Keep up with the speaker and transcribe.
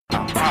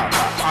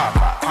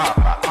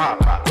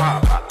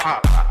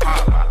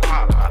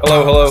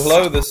Hello, hello,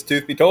 hello. This is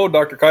Tooth Be Told,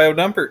 Dr. Kyle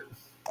Dumpert.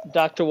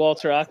 Dr.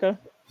 Walter Aka.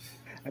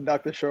 And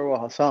Dr.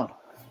 Shirwa Hassan.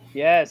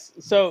 Yes.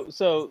 So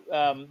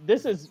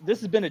this has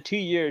been a 2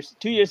 years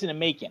in the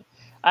making.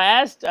 I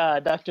asked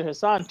Dr.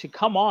 Hassan to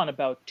come on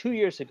about 2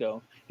 years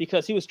ago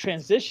because he was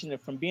transitioning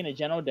from being a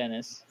general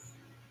dentist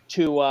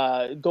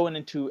to going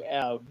into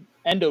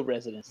endo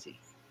residency.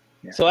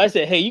 Yeah. So I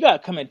said, hey, you got to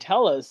come and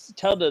tell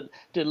the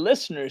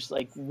listeners,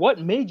 like, what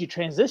made you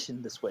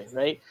transition this way,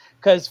 right?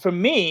 Because for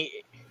me,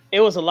 it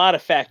was a lot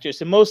of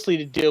factors, and mostly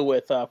to deal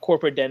with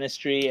corporate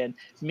dentistry and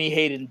me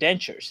hating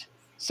dentures.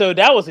 So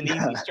that was an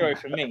easy story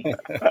for me,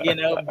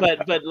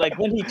 But like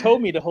when he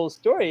told me the whole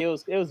story, it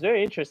was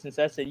very interesting.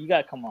 So I said, you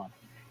got to come on,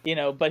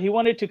 But he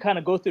wanted to kind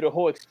of go through the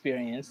whole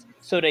experience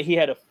so that he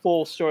had a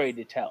full story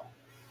to tell.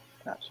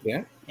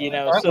 Yeah,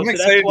 So I'm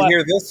excited to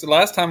hear this. The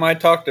last time I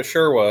talked to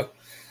Shirwa,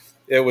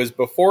 it was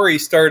before he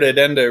started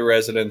endo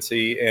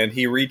residency, and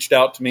he reached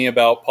out to me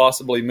about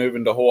possibly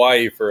moving to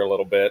Hawaii for a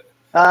little bit.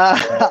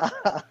 I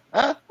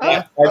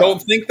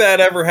don't think that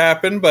ever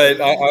happened,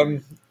 but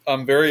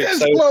I'm very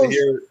excited to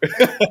hear.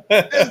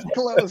 It's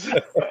close.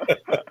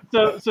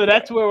 So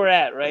that's where we're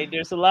at, right?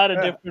 There's a lot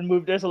of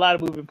There's a lot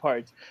of moving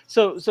parts.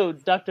 So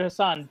Dr.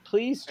 Hassan,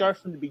 please start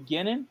from the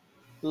beginning.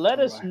 Let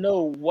us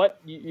know what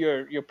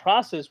your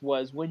process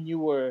was when you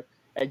were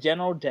a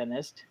general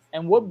dentist,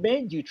 and what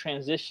made you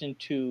transition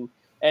to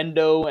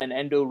endo and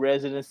endo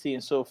residency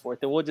and so forth.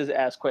 And we'll just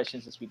ask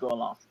questions as we go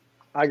along.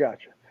 I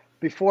got you.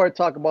 Before I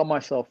talk about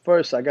myself,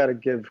 first I got to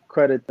give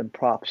credit and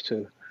props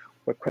to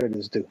what credit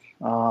is due.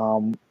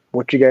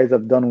 What you guys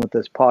have done with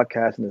this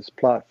podcast and this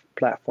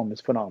platform is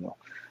phenomenal.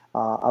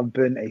 I've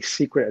been a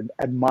secret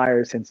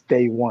admirer since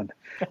day one.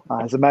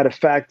 As a matter of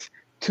fact,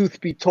 Tooth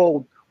Be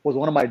Told was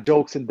one of my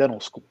jokes in dental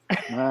school.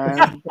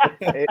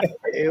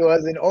 It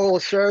was an oral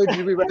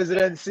surgery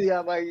residency.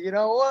 I'm like, you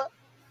know what?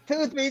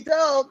 Tooth Be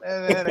Told.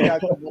 And then I got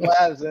a couple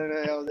laughs, and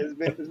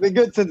it's been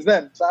good since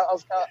then. So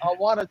I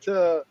wanted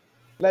to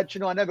let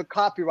you know I never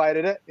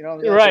copyrighted it.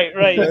 Right.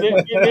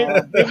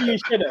 Maybe you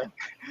should have.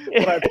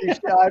 But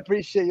I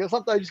appreciate you.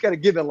 Sometimes you just got to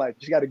give in life.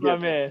 You just got to give.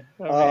 Man.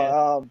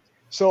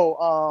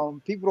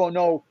 So people don't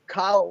know,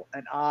 Kyle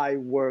and I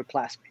were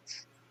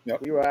classmates.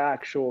 Yep. We were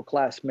actual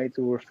classmates.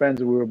 We were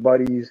friends. We were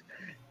buddies.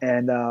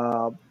 And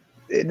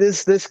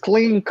this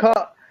clean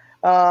cut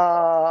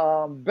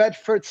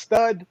Bedford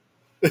stud,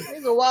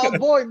 he's a wild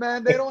boy,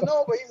 man. They don't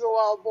know, but he's a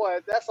wild boy.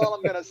 That's all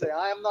I'm going to say.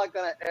 I am not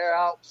going to air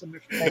out some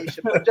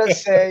information, but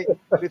just say,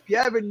 if you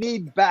ever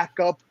need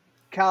backup,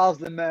 Kyle's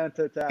the man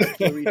to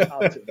actually reach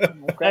out to.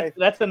 Okay?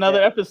 That's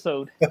another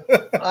episode.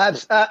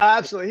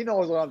 Absolutely. He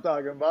knows what I'm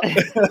talking about.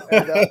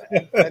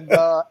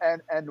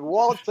 And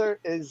Walter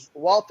is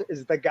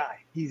the guy.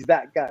 He's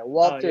that guy.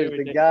 Walter is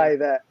the guy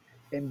that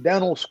in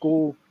dental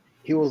school,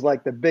 he was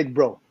like the big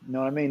bro. You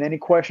know what I mean? Any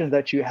questions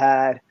that you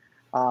had,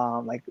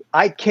 like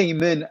I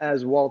came in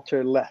as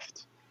Walter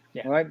left.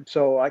 Yeah. Right.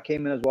 So I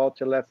came in as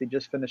Walter left. He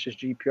just finished his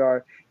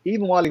GPR.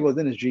 Even while he was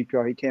in his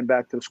GPR, he came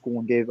back to the school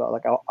and gave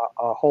like a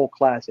whole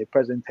class a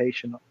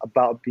presentation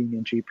about being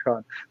in GPR.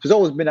 So he's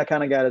always been that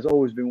kind of guy that's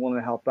always been willing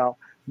to help out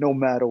no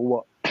matter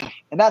what.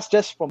 And that's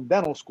just from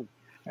dental school.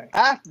 Right.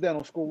 After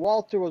dental school,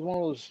 Walter was one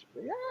of those,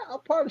 I'll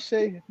probably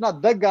say,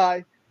 not the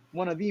guy,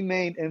 one of the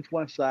main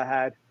influences I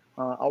had.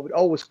 I would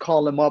always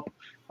call him up.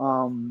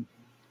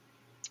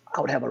 I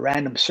would have a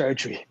random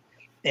surgery.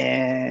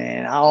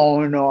 And I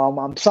don't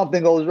know,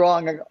 something goes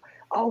wrong. I go,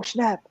 oh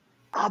snap!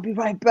 I'll be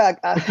right back.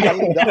 I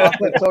leave the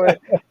office.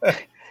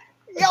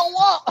 Yo,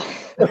 what?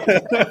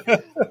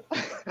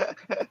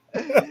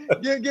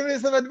 give me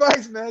some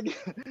advice, man.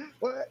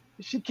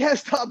 She can't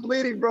stop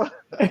bleeding, bro.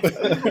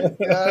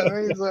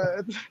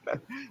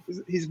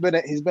 He's been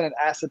an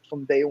asset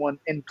from day one,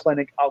 in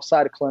clinic,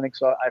 outside of clinic.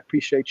 So I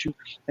appreciate you,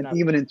 and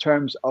even in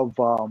terms of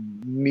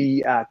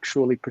me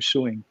actually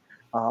pursuing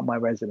my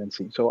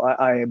residency. So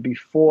I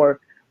before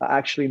I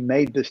actually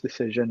made this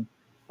decision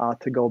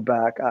to go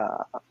back,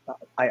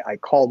 I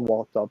called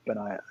Walt up,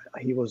 and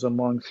he was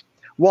amongst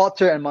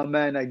Walter and my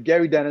man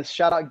Gary Dennis.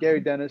 Shout out Gary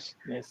Dennis,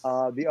 yes.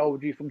 The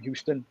OG from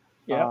Houston,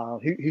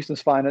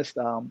 Houston's finest.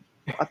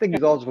 I think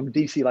he's also from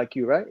DC, like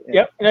you, right? Yeah.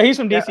 Yep. No, he's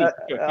from DC.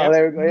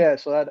 There we go. Yeah.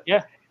 So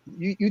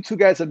you two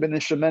guys have been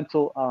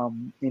instrumental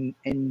in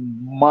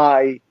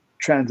my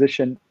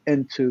transition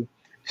into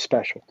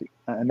specialty,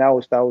 and that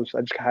was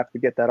I just have to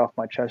get that off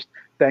my chest.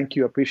 Thank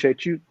you. I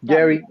appreciate you,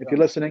 Gary. If you're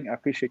listening, I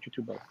appreciate you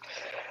too, brother.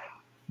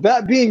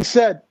 That being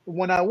said,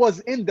 when I was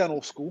in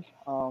dental school,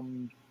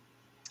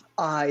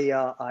 I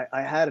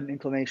had an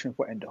inclination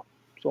for endo.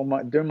 So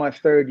during my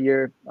third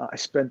year, I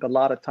spent a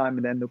lot of time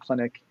in the endo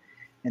clinic,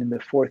 and in the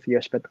fourth year,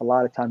 I spent a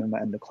lot of time in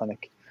my endo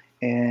clinic,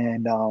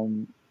 and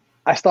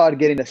I started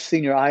getting a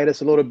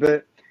senioritis a little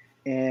bit.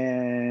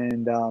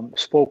 And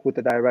spoke with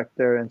the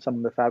director and some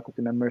of the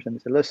faculty members, and they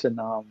said, listen,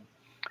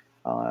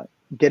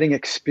 getting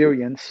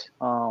experience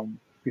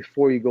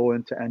before you go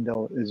into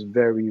endo is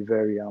very,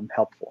 very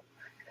helpful.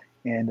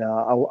 And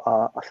I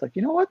was like,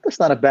 you know what, that's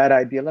not a bad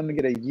idea. Let me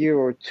get a year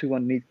or two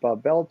underneath my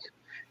belt,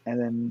 and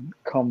then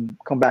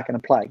come back and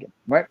apply again,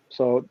 right?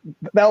 So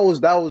that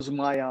was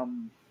my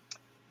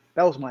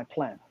that was my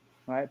plan,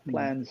 right?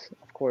 Plans,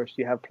 of course,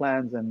 you have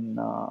plans, and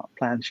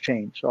plans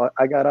change. So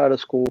I got out of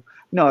school.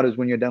 You know how it is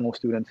when you're a dental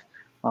student.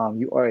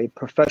 You are a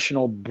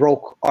professional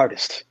broke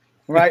artist,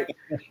 right?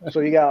 So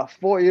you got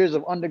 4 years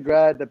of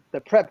undergrad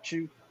that prepped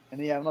you, and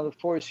then you have another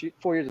 4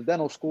 years of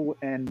dental school,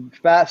 and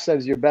FAFSA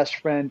is your best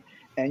friend,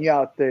 and you're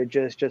out there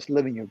just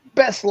living your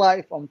best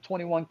life on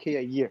 $21K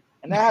a year.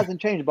 And that hasn't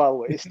changed, by the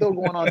way. It's still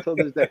going on till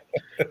this day.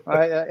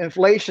 Right?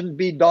 Inflation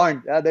be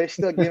darned. They're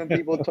still giving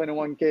people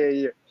 $21K a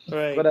year.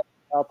 Right. But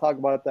I'll talk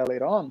about that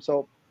later on.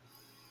 So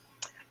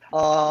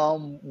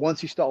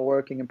once you start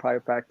working in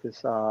private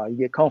practice, you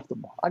get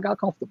comfortable. I got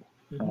comfortable.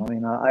 I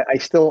mean, I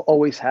still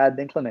always had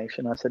the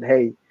inclination. I said,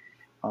 hey,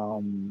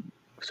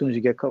 as soon as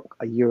you get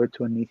a year or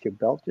two underneath your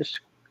belt, just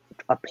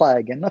apply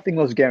again. Nothing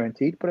was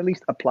guaranteed, but at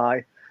least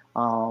apply.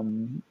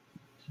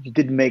 You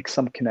did make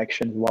some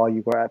connections while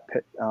you were at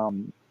Pitt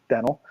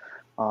Dental,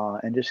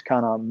 and just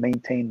kind of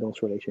maintain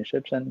those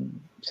relationships and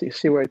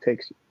see where it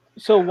takes you.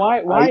 So why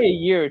a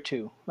year or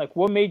two? Like,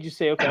 what made you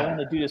say, okay, I want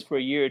to do this for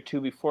a year or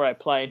two before I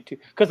apply into?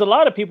 Because a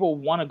lot of people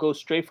want to go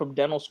straight from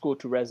dental school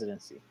to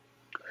residency,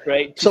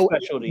 right? To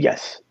specialty.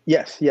 Yes.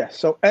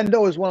 So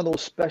endo is one of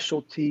those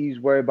specialties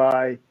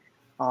whereby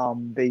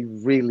they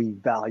really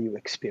value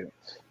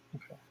experience.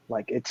 Okay.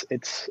 Like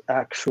it's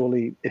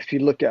actually, if you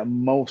look at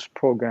most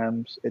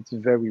programs, it's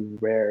very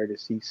rare to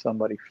see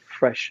somebody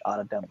fresh out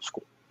of dental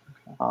school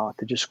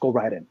to just go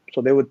right in.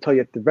 So they would tell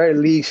you at the very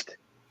least,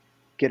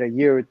 get a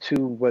year or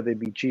two, whether it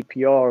be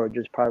GPR or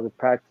just private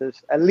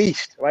practice, at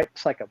least, right?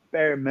 It's like a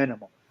bare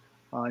minimum.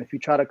 If you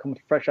try to come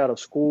fresh out of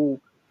school,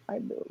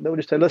 they would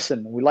just say,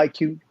 listen, we like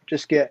you,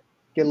 just get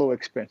a little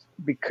experience,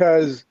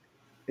 because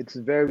it's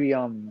very,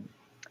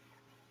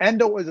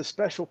 endo is a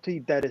specialty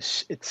that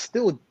it's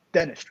still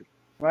dentistry,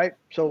 right?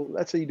 So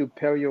let's say you do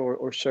perio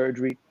or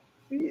surgery,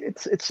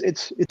 it's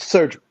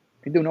surgery.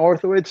 You're doing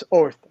ortho, it's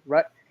ortho,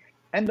 right?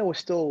 Endo is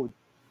still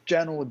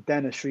general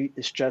dentistry,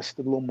 it's just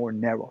a little more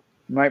narrow.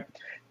 Right,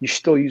 you're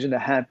still using the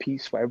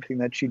handpiece for everything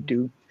that you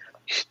do.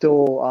 You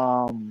still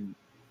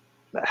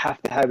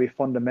have to have a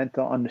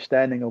fundamental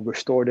understanding of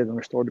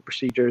restorative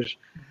procedures.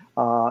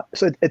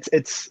 So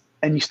it's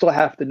and you still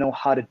have to know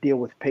how to deal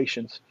with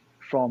patients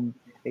from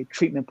a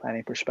treatment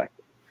planning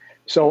perspective.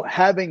 So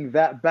having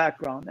that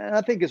background, and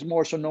I think it's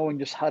more so knowing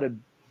just how to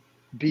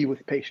be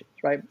with patients,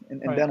 right? In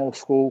dental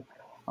school,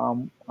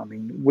 I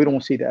mean, we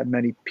don't see that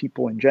many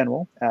people in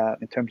general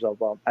in terms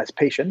of as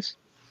patients,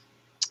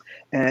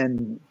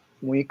 and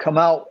when you come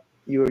out,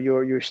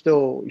 you're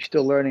still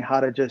learning how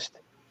to just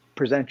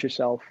present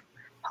yourself,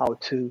 how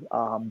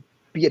to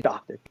be a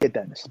doctor, be a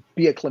dentist,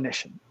 be a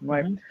clinician,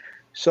 right? Mm-hmm.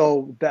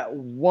 So that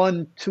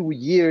 1-2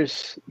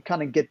 years, you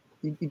kind of get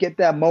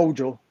that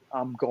mojo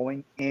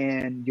going,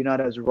 and you're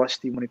not as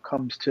rusty when it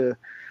comes to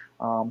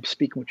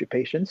speaking with your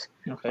patients.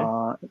 Okay.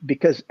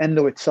 Because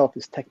endo itself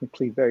is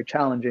technically very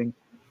challenging.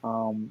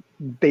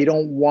 They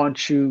don't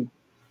want you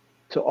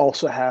to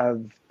also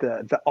have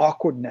the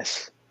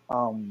awkwardness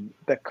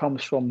that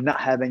comes from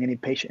not having any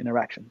patient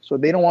interaction. So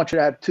they don't want you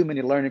to have too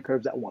many learning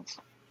curves at once,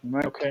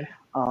 right? Okay.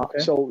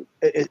 So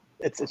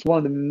it's one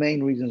of the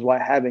main reasons why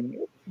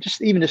having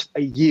just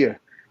a year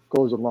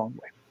goes a long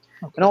way.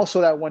 Okay. And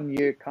also that 1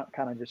 year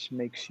kind of just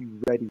makes you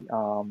ready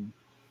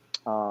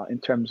in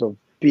terms of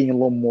being a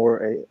little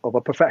more of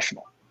a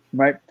professional,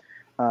 right?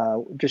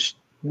 Just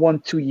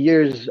 1-2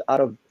 years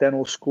out of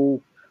dental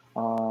school.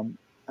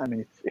 I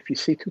mean, if you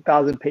see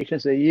 2,000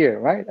 patients a year,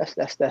 right?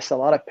 That's a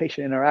lot of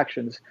patient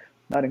interactions,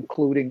 not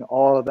including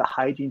all of the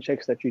hygiene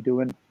checks that you're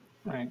doing.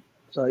 Right.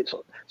 So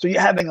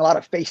you're having a lot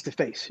of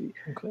face-to-face.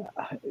 Okay.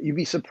 You'd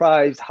be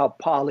surprised how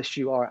polished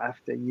you are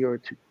after a year or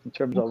two in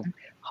terms of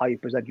how you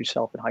present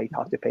yourself and how you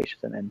talk to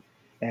patients,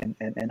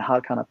 and how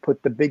to kind of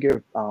put the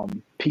bigger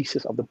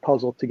pieces of the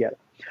puzzle together.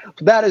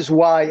 So that is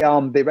why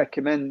they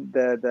recommend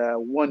the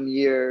 1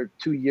 year,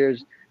 2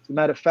 years. As a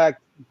matter of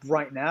fact,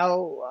 right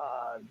now,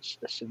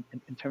 just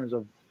in terms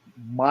of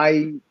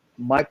my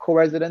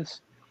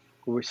co-residents,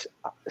 who were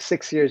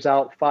 6 years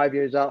out, 5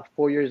 years out,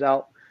 4 years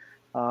out.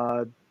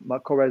 My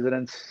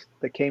co-residents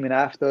that came in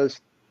after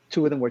us,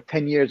 2 of them were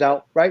 10 years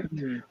out, right?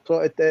 Mm-hmm.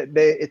 So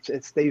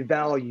they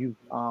value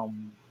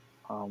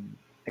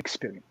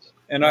experience.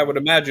 And I would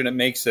imagine it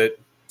makes it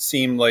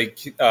seem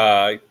like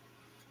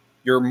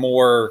you're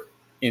more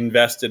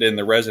invested in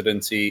the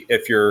residency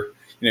if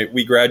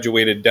we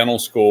graduated dental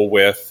school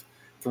with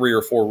 3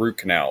 or 4 root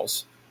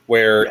canals,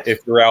 where yes. If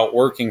you're out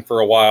working for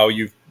a while,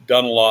 you've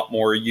done a lot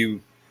more,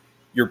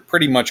 you're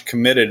pretty much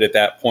committed at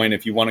that point,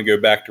 if you want to go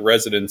back to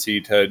residency,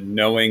 to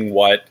knowing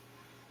what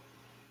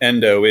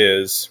endo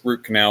is,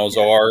 root canals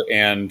yeah. are,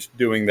 and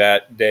doing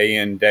that day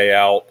in, day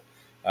out,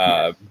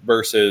 yes.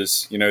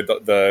 versus,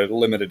 the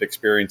limited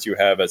experience you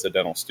have as a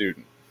dental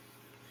student.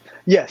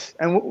 Yes.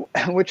 And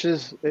which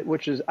is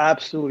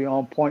absolutely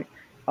on point.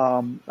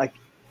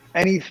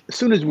 As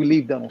soon as we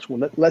leave dental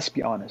school, let's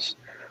be honest,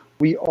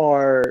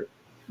 we're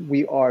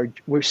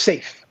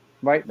safe,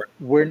 right?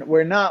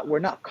 We're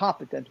not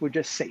competent. We're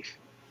just safe.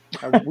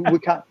 We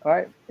can't, all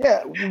right?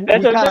 Yeah.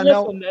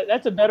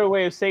 That's a better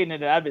way of saying it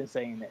than I've been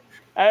saying it.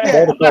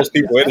 All calls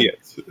people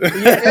idiots.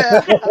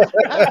 Yeah.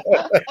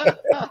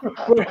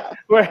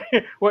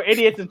 we're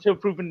idiots until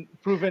proven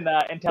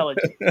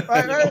intelligent.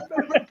 Right.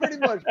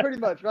 Pretty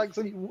much. Right.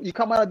 So you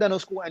come out of dental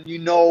school and you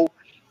know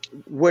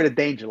where the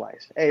danger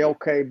lies. Hey,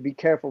 okay, be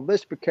careful of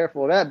this, be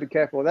careful of that, be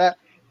careful of that,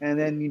 and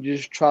then you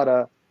just try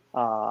to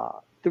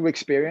through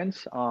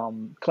experience,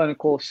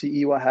 clinical,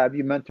 CE, what have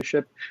you,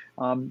 mentorship,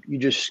 you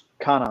just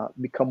kind of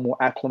become more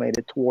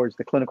acclimated towards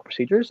the clinical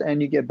procedures,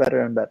 and you get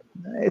better and better.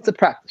 It's a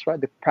practice, right?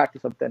 The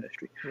practice of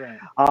dentistry. Right.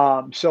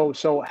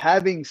 So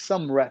having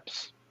some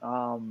reps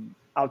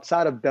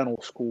outside of dental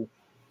school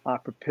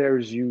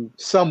prepares you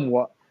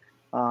somewhat,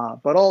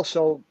 but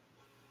also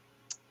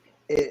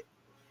it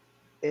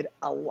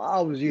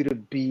allows you to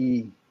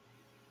be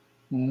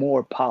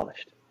more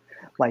polished.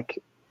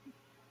 Like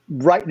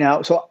right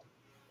now, so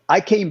I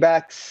came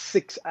back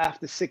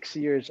after 6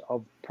 years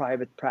of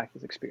private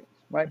practice experience,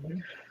 right?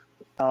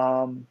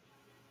 Mm-hmm.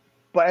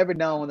 But every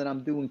now and then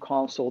I'm doing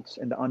consults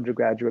in the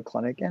undergraduate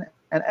clinic,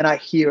 and I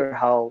hear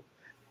how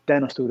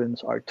dental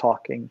students are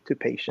talking to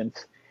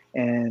patients,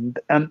 and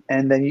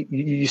then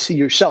you see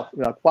yourself,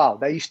 you're like, wow,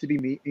 that used to be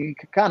me. You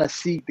can kind of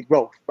see the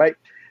growth, right?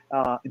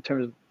 In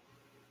terms of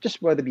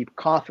just whether it be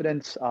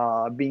confidence,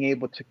 being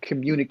able to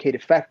communicate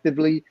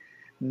effectively,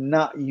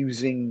 not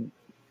using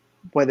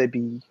whether it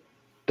be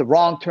the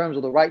wrong terms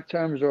or the right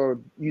terms, or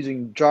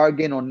using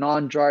jargon or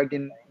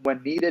non-jargon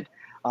when needed,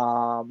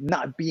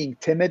 not being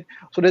timid.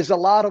 So there's a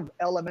lot of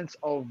elements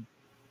of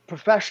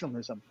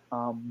professionalism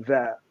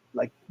that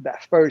like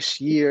that first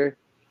year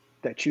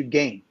that you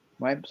gain,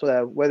 right? So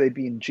that whether it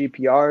be in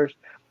GPRs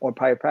or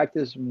private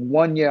practice,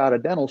 1 year out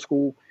of dental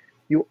school,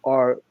 you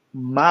are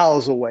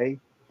miles away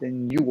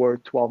than you were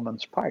 12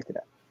 months prior to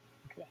that.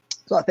 Okay.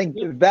 So I think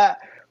that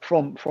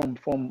from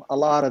a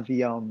lot of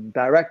the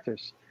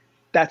directors,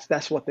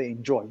 that's what they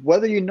enjoy.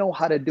 Whether you know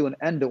how to do an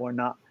endo or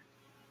not,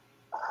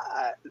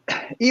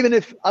 even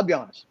if, I'll be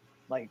honest,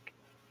 like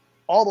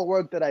all the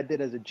work that I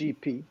did as a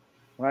GP,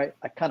 right?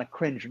 I kind of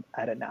cringe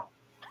at it now.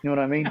 You know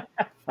what I mean?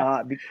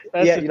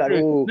 You're like,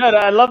 ooh. No,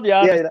 I love the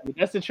honesty. Yeah,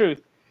 that's the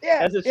truth.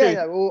 That's the truth.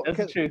 Well, that's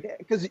the truth.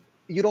 Because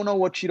you don't know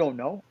what you don't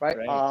know, right?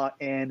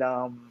 And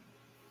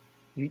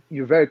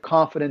you're very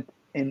confident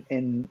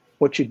in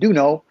what you do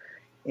know,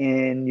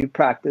 and you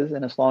practice.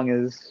 And as long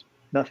as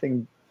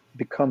nothing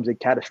becomes a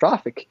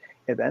catastrophic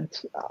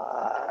event,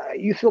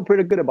 you feel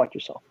pretty good about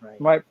yourself,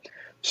 right?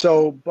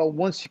 So, but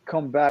once you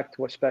come back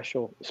to a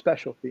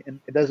specialty, and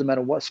it doesn't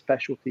matter what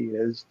specialty it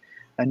is,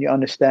 and you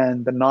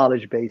understand the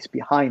knowledge base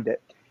behind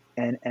it,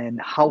 and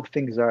how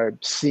things are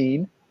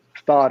seen,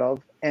 thought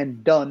of,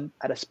 and done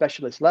at a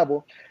specialist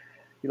level,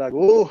 you're like,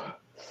 oh,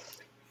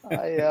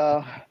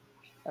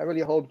 I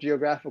really hope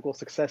geographical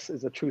success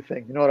is a true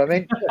thing. You know what I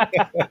mean?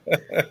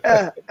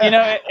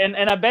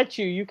 And I bet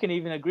you can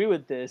even agree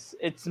with this.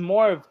 It's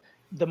more of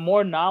the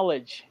more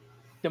knowledge,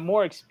 the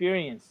more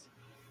experience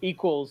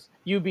equals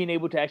you being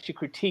able to actually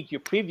critique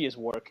your previous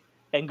work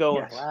and go,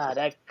 wow,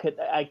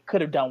 I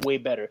could have done way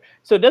better.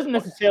 So it doesn't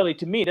necessarily,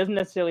 to me, it doesn't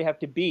necessarily have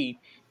to be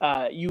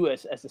you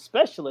as a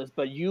specialist,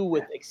 but you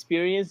with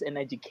experience and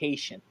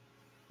education.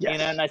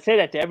 And I say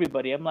that to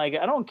everybody. I'm like,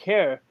 I don't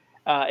care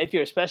if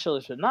you're a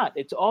specialist or not.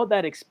 It's all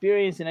that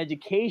experience and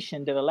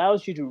education that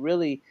allows you to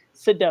really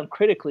sit down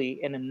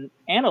critically and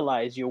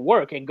analyze your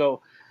work and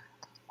go,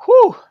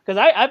 whew, because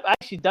I've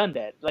actually done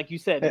that. Like you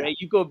said, right?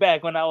 You go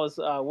back when I was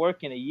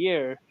working a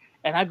year,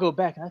 and I go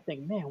back and I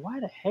think, man,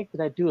 why the heck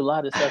did I do a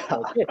lot of stuff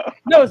like this?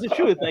 No, it's the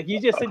truth. Like you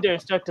just sit there and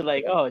start to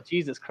like, oh,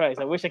 Jesus Christ,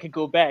 I wish I could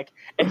go back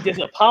and just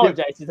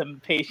apologize to some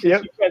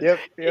patients.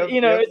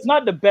 It's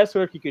not the best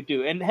work you could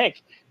do. And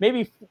heck,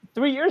 maybe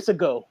 3 years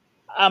ago,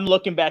 I'm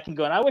looking back and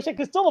going, I wish I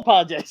could still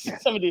apologize to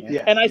somebody.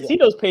 And I see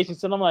those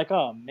patients and I'm like,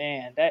 oh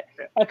man, that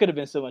could have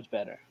been so much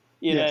better.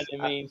 You know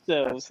what I mean?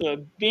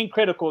 So being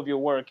critical of your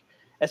work,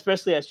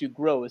 especially as you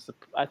grow, is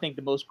I think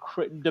the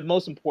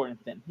most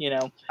important thing.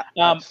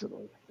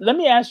 Absolutely. Let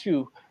me ask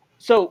you.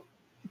 So,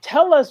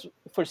 tell us,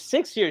 for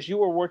 6 years you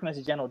were working as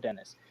a general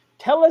dentist.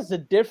 Tell us the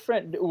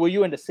different. Were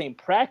you in the same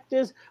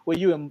practice? Were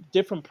you in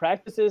different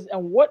practices?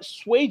 And what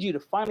swayed you to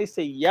finally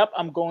say, "Yep,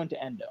 I'm going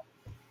to endo"?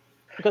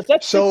 Because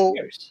that's 6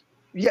 years.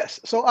 Yes.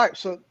 So all right.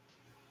 So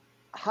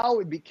how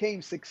it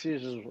became 6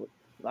 years is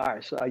all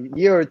right. So a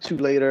year or two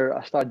later,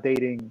 I started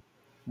dating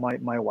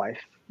my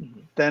wife. Mm-hmm.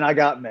 Then I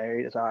got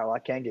married. It's all right. Well,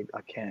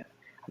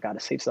 I got to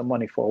save some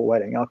money for a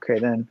wedding. Okay,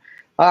 then.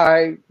 All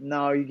right.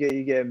 No,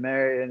 you get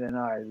married, and then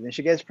all right. Then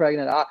she gets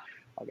pregnant. I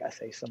got to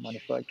save some money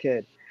for a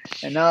kid.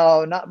 And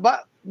no,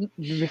 but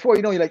before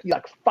you know, you're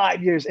like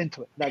 5 years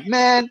into it. Like,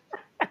 man,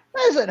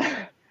 listen,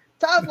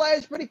 time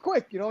flies pretty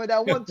quick.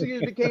 That 1, 2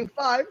 years became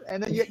 5,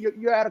 and then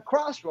you're at a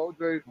crossroads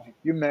where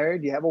you're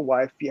married, you have a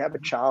wife, you have a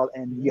child,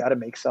 and you got to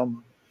make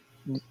some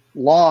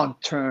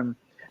long-term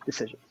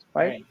decisions,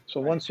 right? So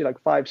once you're like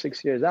 5,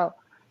 6 years out,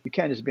 you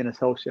can't just be an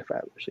associate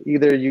forever. So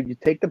either you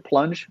take the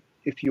plunge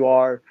if you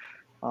are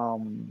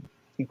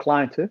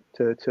inclined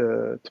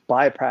to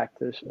buy a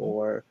practice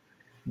or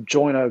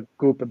join a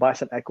group and buy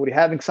some equity,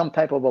 having some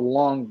type of a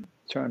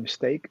long-term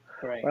stake,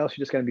 or else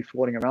you're just going to be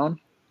floating around.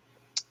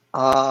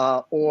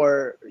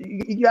 or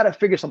you got to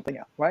figure something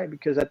out, right?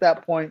 Because at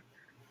that point,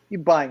 you're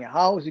buying a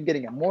house, you're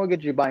getting a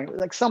mortgage, you're buying,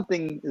 like,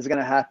 something is going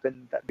to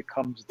happen that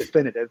becomes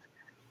definitive.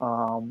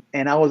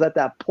 And I was at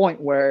that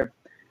point where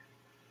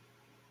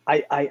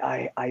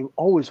I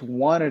always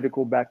wanted to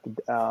go back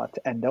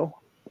to Endo,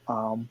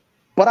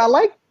 but I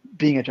like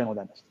being a general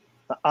dentist.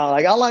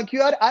 I like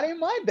you. I didn't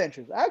mind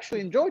dentures. I actually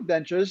enjoyed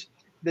dentures.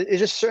 It's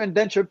just certain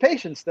denture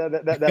patients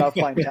that I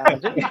find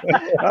challenging.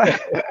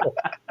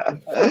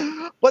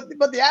 but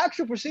the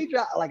actual procedure,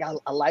 I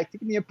like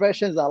taking the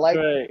impressions. I like,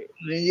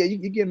 you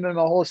give them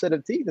a whole set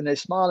of teeth and they're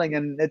smiling,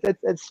 and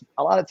it's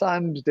a lot of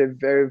times they're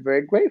very,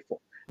 very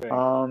grateful.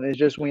 Right. It's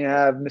just when you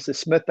have Mrs.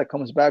 Smith that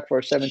comes back for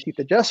her 17th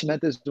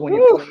adjustment, is when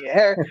you're pulling your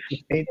hair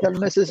and you tell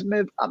Mrs.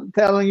 Smith, I'm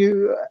telling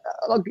you,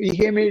 look, you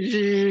hear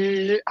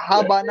me?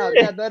 How about now?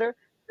 Is that better?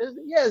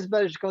 Yeah, it's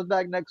better. She comes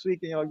back next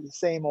week, and the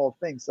same old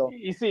thing. So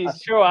you see,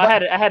 sure, I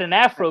had an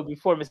afro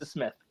before Mrs.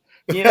 Smith.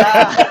 You know,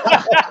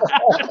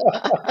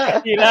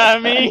 you know what I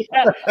mean?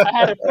 I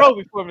had a pro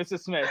before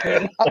Mrs. Smith.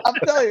 You know? I'm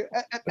telling you,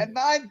 and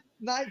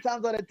nine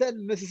times out of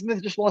 10, Mrs.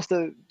 Smith just wants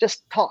to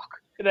just talk.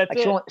 That's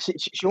like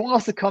she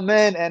wants to come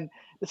in, and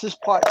this is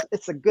part.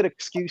 It's a good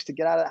excuse to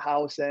get out of the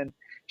house, and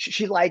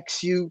she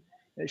likes you.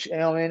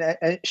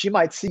 And she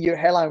might see your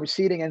hairline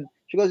receding, and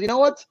she goes, you know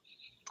what?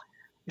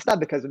 It's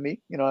not because of me,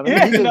 you know what I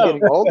mean? He's just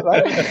getting old,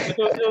 right? It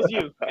was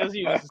you. It was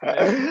you, Mrs.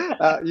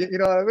 Smith. You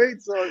know what I mean?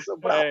 So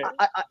but right.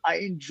 I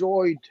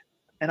enjoyed,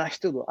 and I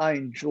still do, I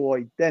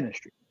enjoy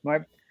dentistry,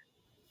 right?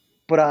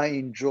 But I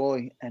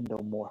enjoy endo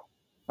more,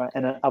 right?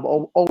 And I've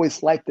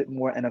always liked it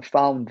more, and I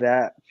found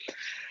that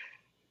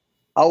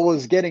I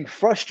was getting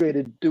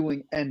frustrated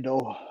doing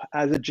endo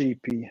as a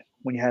GP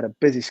when you had a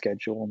busy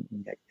schedule.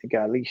 You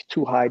got at least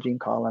 2 hygiene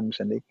columns,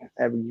 and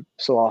every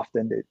so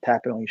often they're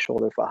tapping on your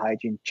shoulder for a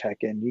hygiene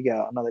check-in. You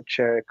got another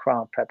chair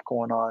crown prep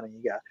going on,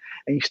 and you're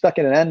stuck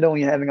in an endo, and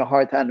you're having a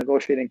hard time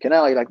negotiating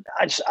canal. You're like,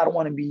 I don't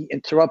want to be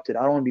interrupted.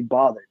 I don't want to be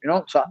bothered,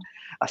 So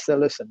I said,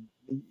 listen,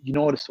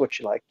 this is what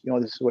you like.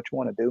 This is what you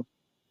want to do.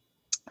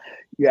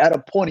 You're at a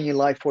point in your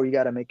life where you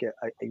got to make a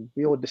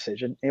real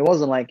decision. It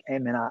wasn't like, hey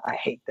man, I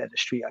hate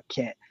dentistry. I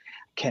can't.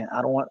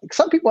 I don't want.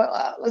 Some people,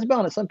 let's be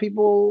honest. Some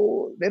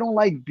people, they don't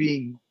like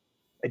being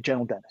a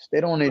general dentist. They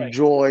don't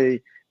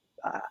enjoy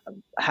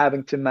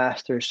having to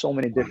master so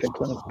many different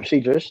clinical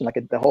procedures,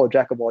 like the whole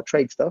jack of all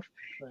trades stuff.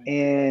 Right.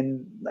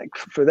 And like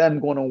for them,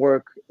 going to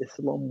work, it's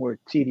a little more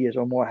tedious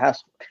or more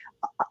hassle.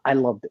 I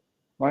loved it.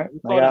 Right?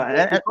 We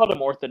called them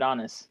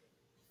orthodontists.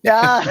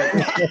 Yeah.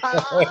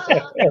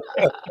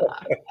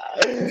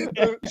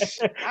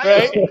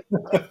 Right.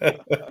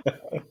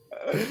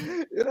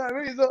 You know what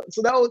I mean?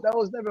 So that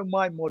was never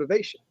my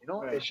motivation.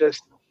 Right. It's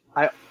just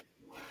I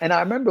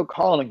remember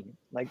calling you,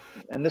 like,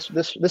 and this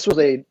was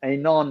a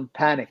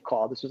non-panic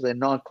call. This was a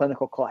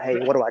non-clinical call. Hey,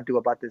 what do I do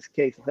about this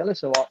case? I said,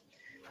 listen, well,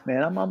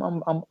 man,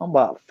 I'm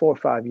about 4 or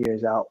 5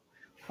 years out,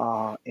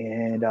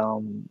 and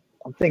I'm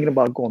thinking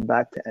about going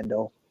back to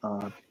endo.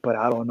 But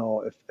I don't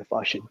know if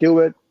I should do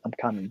it. I'm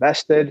kind of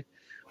invested.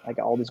 I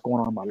got all this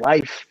going on in my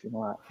life.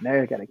 I'm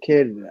married, got a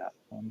kid.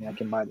 I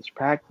can buy this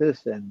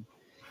practice, and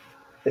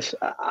this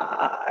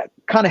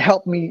kind of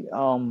helped me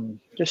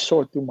just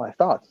sort through my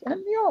thoughts.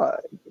 And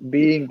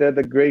being the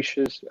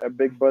gracious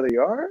big brother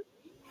you are,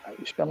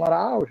 you spend a lot of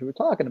hours. We were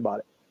talking about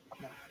it,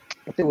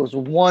 but there was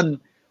one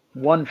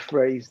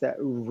phrase that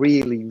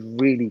really,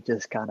 really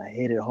just kind of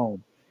hit it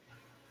home.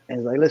 And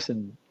it's like,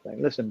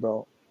 listen,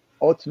 bro.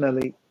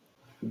 Ultimately,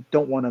 you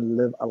don't want to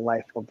live a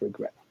life of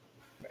regret.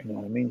 You know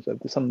what I mean? So if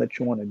there's something that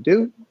you want to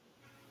do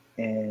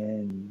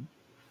and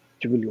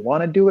you really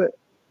want to do it,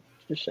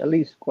 just at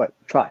least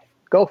try it.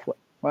 Go for it,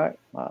 right?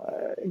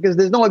 Because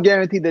there's no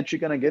guarantee that you're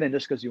going to get in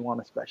just because you want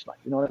to specialize.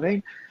 You know what I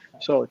mean?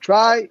 So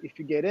try. If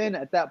you get in,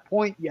 at that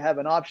point, you have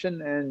an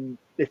option. And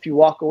if you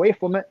walk away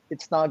from it,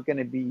 it's not going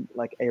to be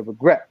like a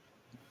regret.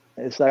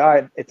 It's like, all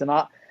right, it's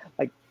not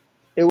like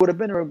it would have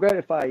been a regret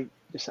if I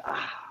just,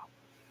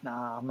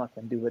 nah, I'm not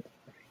going to do it.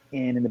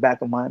 And in the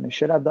back of my mind,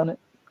 should I have done it?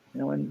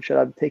 And should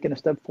I have taken a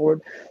step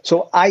forward?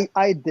 So I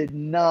did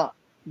not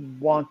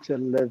want to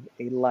live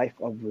a life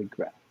of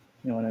regret.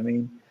 You know what I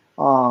mean?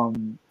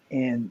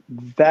 And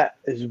that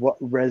is what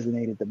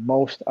resonated the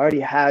most. I already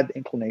had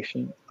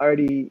inclination. I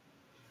already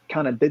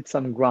kind of did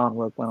some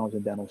groundwork when I was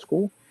in dental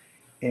school.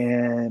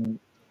 And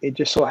it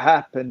just so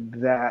happened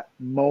that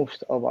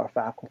most of our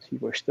faculty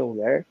were still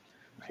there.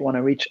 So when I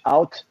reached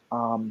out,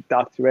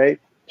 Dr. Ray,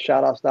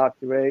 shout outs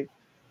Dr. Ray.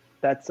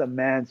 That's a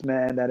man's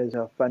man. That is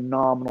a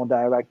phenomenal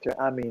director.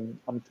 I mean,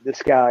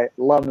 this guy,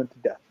 love him to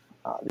death.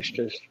 It's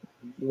just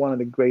one of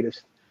the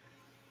greatest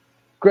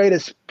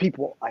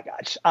people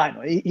I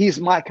know. He's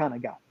my kind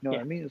of guy. You know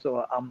what I mean?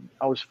 So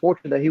I was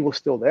fortunate that he was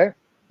still there.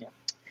 Yeah.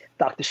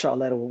 Dr.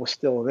 Charlotte was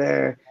still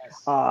there.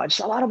 Yes. Just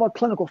a lot of our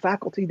clinical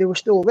faculty, they were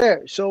still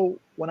there. So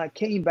when I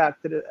came back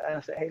and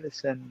I said, hey,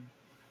 listen,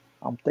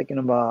 I'm thinking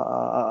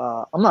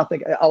about, I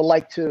would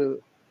like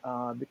to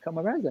become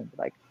a resident.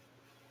 Like,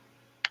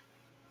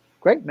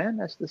 great, man.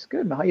 That's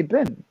good, man. How you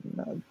been?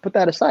 Put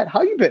that aside.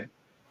 How you been?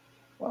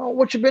 Well,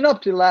 what you been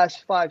up to the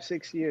last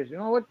 5-6 years? You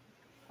know what?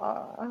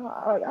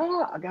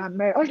 I got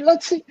married. Oh,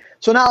 let's see.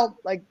 So now,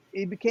 like,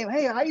 it became,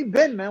 hey, how you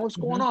been, man? What's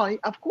going on?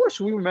 Of course,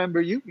 we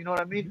remember you. You know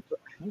what I mean?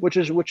 Which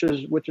is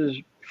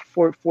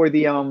for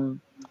the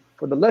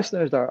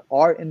listeners that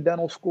are in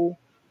dental school,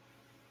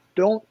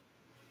 don't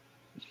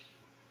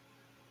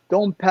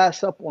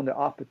pass up on the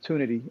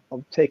opportunity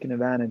of taking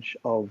advantage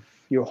of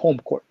your home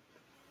court,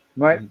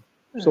 right?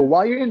 So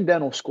while you're in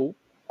dental school,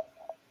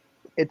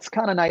 it's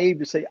kind of naive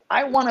to say,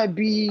 I want to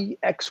be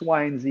X,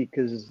 Y, and Z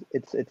because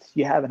it's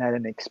you haven't had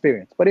any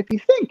experience. But if you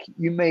think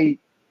you may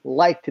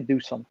like to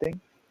do something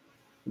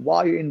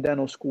while you're in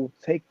dental school,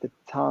 take the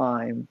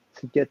time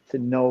to get to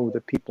know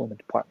the people in the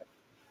department.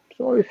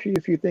 So if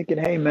you're thinking,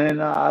 hey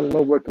man, I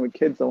love working with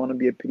kids, I want to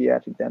be a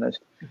pediatric dentist,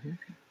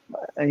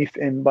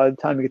 and by the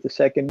time you get to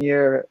second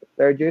year,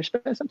 third year,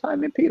 spend some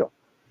time in pedo.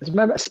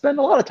 Remember, spend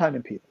a lot of time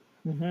in pedo.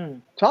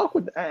 Talk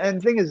with, and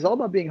the thing is, it's all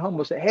about being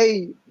humble. Say,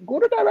 hey, go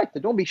to director.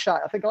 Don't be shy.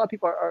 I think a lot of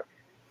people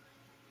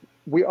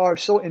we are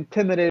so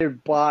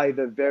intimidated by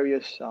the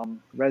various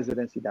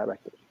residency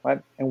directors,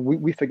 right? And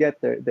we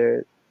forget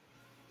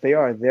they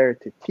are there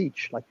to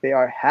teach. Like, they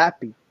are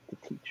happy to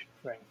teach.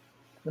 Right.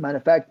 As a matter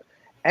of fact,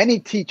 any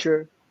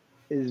teacher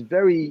is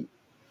very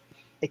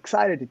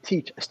excited to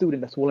teach a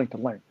student that's willing to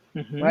learn,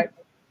 right?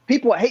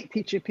 People hate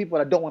teaching people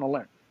that don't want to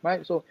learn,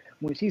 right? So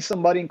when you see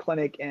somebody in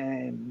clinic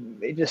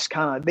and I just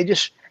want to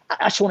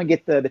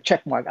get the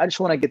check mark. I just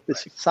want to get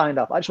this signed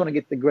up. I just want to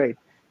get the grade.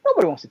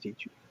 Nobody wants to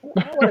teach you.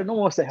 No one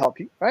wants to help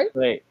you, right?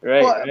 Right.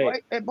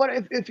 But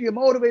if you're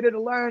motivated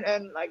to learn,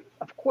 and like,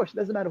 of course, it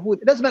doesn't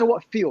matter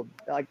what field,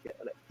 like,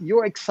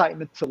 your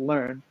excitement to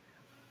learn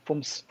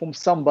from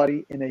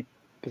somebody in a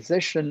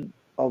position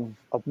of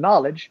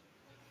knowledge,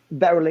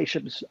 that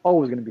relationship is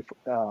always going to be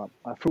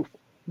fruitful,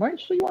 right?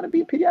 So you want to be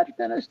a pediatric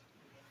dentist.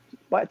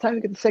 By the time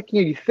you get to second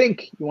year, you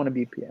think you want to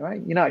be a pediatric,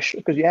 right? You're not sure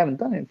because you haven't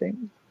done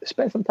anything.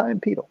 Spend some time in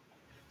pedo.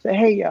 Say,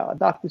 hey,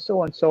 Dr.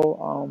 So-and-so,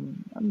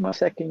 I'm in my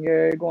second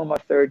year, going my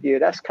third year.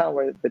 That's kind of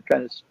where the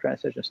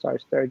transition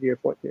starts, third year,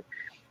 fourth year.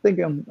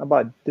 Thinking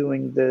about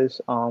doing this,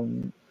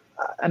 and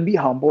be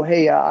humble.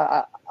 Hey,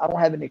 I don't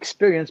have any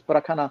experience,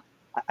 but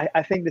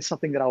I think there's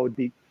something that I would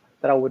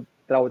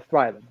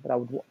thrive in,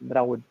 that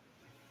I would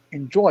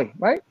enjoy,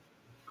 right?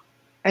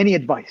 Any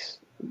advice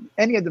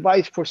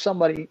for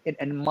somebody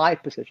in my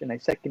position, a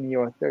second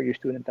year or third year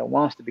student that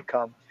wants to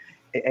become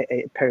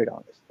a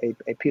periodontist, a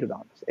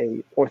pedodontist,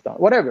 a orthodontist,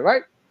 whatever,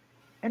 right?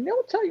 And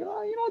they'll tell you,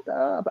 you know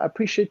what, I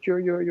appreciate your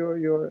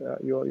inquiry.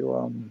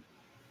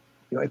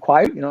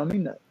 You know what I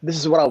mean? This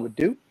is what I would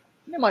do.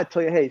 And they might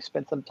tell you, hey,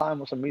 spend some time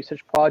with some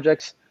research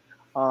projects,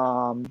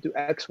 do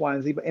X, Y,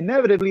 and Z. But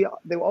inevitably,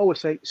 they will always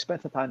say,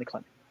 spend some time in the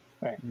clinic.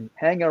 Right.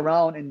 Hang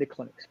around in the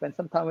clinic, spend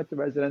some time with the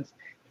residents.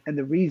 And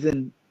the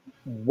reason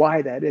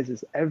why that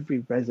is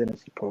every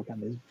residency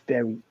program is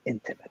very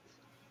intimate.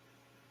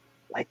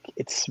 Like,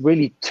 it's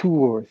really 2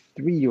 or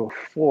 3 or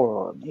 4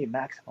 or maybe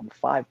maximum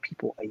 5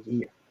 people a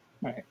year.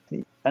 Right.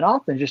 And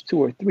often just 2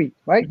 or 3,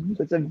 right?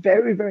 So it's a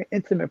very, very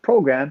intimate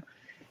program.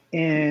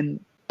 And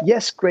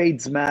yes,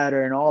 grades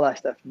matter and all that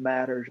stuff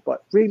matters,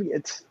 but really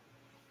it's,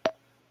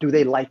 do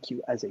they like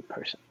you as a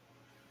person?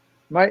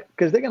 Right?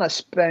 Because they're going to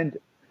spend,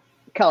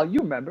 Kyle, you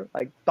remember,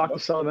 like Dr.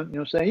 Sullivan, you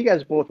know what I'm saying? You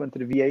guys both went to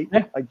the VA,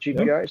 like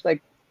GBR. Yeah. It's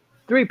like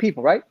 3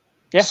 people, right?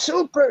 Yeah.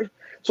 Super.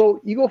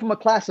 So you go from a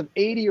class of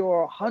 80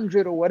 or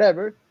 100 or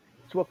whatever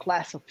to a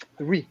class of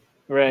 3.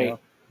 Right. You know?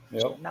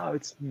 Yep. So now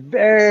it's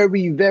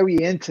very, very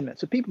intimate.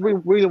 So people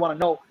really want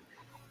to know,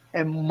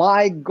 am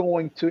I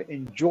going to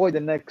enjoy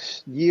the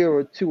next year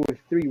or 2 or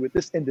 3 with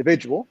this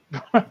individual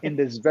in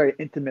this very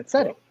intimate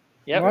setting?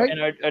 Yeah. Right? And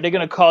are they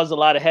going to cause a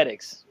lot of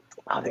headaches?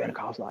 Oh, they're going to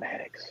cause a lot of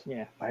headaches.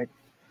 Yeah. Right.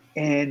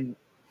 And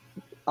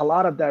a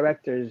lot of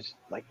directors,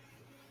 like,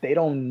 they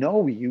don't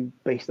know you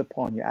based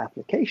upon your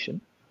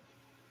application.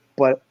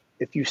 But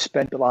if you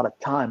spent a lot of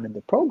time in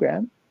the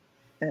program,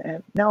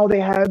 and now they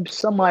have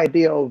some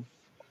idea of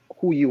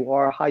who you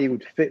are, how you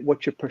would fit,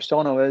 what your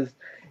persona is.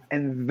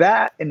 And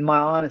that, in my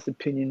honest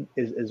opinion,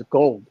 is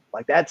gold.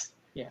 Like, that's,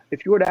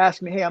 if you were to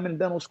ask me, hey, I'm in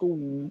dental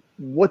school,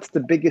 what's the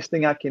biggest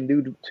thing I can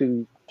do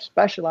to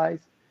specialize?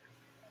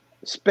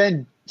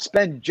 Spend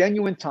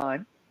genuine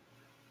time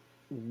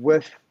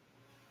with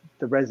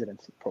the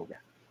residency program.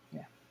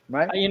 Yeah.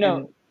 Right? You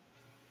know,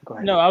 go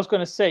ahead. No, I was going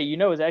to say,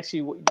 it's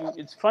actually,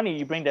 it's funny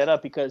you bring that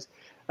up because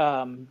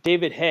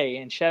David Hay,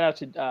 and shout out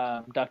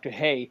to Dr.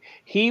 Hay,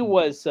 he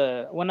was,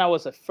 when I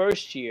was a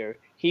first year,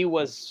 he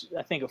was,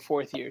 I think, a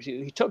fourth year.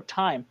 He took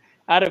time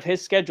out of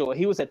his schedule.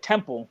 He was at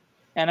Temple,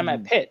 and I'm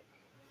at Pitt.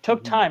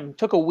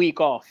 Took a week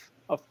off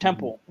of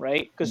Temple,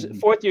 right? Because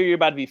fourth year, you're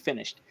about to be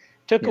finished.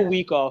 Took a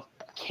week off,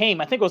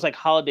 came, I think it was like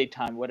holiday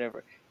time,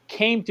 whatever,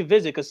 came to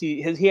visit because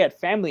he had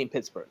family in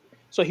Pittsburgh.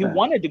 So he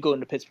wanted to go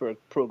into the Pittsburgh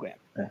program.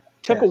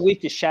 Took a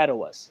week to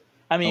shadow us.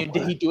 I mean,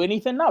 did he do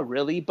anything? Not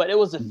really, but it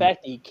was the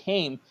fact that he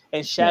came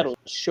and shadowed,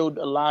 showed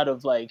a lot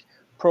of like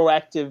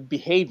proactive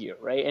behavior,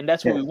 right? And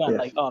that's what we want.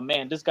 Like, oh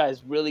man, this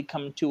guy's really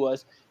coming to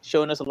us,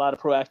 showing us a lot of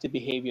proactive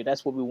behavior.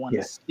 That's what we want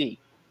to see,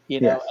 you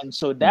know? And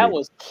so that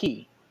was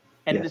key.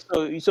 And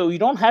so you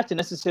don't have to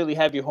necessarily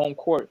have your home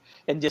court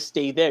and just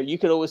stay there. You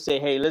could always say,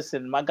 hey,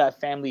 listen, I got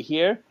family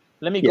here.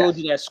 Let me go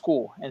to that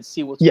school and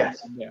see what's going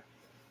on there.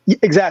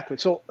 Exactly.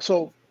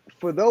 So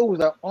for those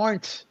that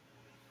aren't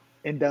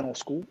in dental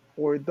school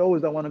or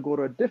those that want to go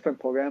to a different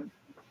program,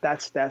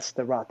 that's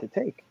the route to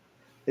take.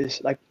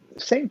 It's like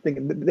same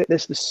thing.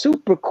 There's the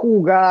super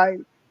cool guy,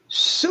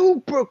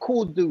 super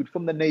cool dude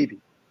from the Navy.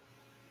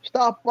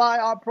 Stopped by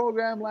our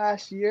program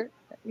last year.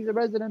 He's a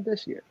resident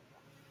this year.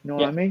 You know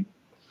what I mean?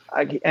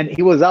 And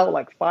he was out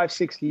like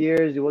 5-6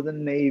 years. He was in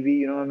the Navy.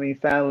 You know what I mean?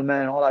 Family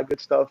man, all that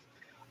good stuff.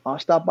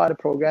 Stopped by the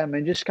program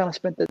and just kind of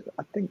spent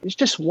I think it's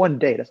just one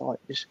day. That's all.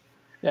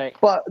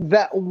 But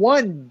that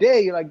one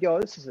day, you're like, yo,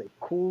 this is a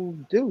cool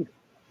dude.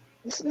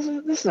 This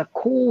is a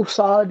cool,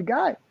 solid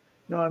guy.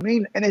 You know what I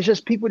mean? And it's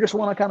just people just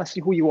want to kind of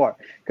see who you are.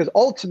 Because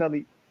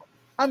ultimately,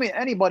 I mean,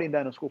 anybody in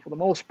dental school, for the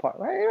most part,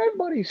 right?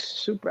 Everybody's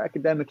super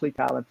academically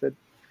talented.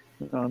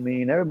 You know what I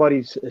mean?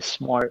 Everybody's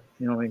smart,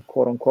 you know what I mean?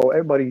 Quote unquote.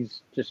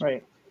 Everybody's just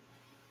right.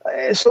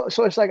 So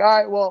it's like, all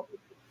right, well,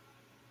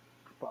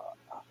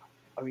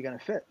 are we going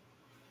to fit?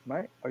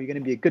 Right? Are you going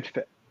to be a good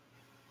fit?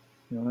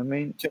 You know what I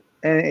mean?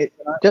 And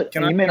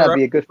you may not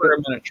be a good fit. For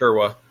a minute,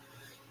 Shirwa.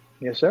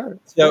 Yes, sir.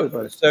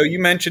 So you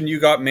mentioned you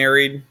got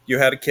married, you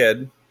had a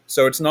kid.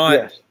 So it's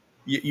not,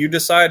 you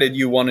decided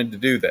you wanted to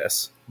do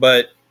this,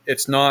 but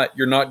it's not,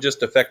 you're not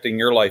just affecting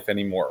your life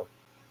anymore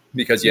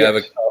because you have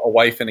a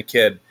wife and a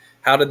kid.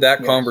 How did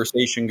that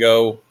conversation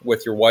go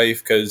with your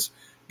wife? Because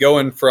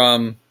going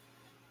from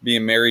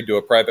being married to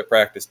a private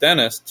practice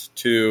dentist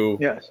to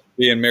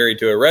being married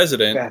to a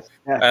resident,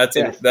 that's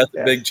a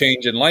big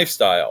change in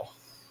lifestyle.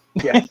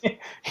 Yes.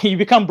 You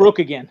become broke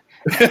again.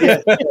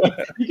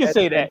 You can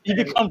say that. You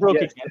become broke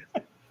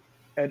again.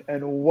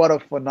 And what a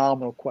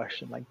phenomenal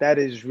question. Like that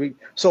is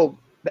so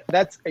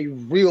that's a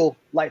real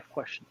life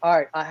question. All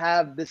right, I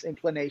have this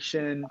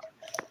inclination.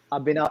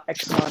 I've been out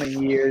X amount of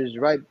years,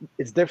 right?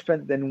 It's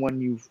different than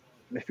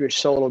if you're a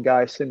solo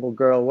guy, single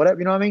girl, whatever,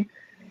 you know what I mean?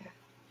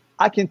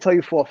 I can tell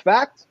you for a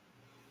fact,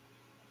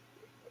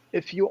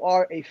 if you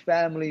are a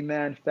family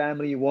man,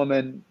 family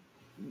woman,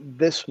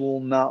 this will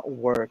not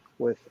work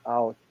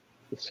without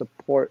the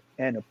support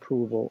and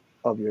approval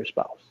of your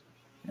spouse.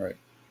 Right.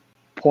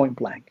 Point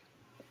blank.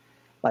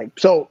 Like,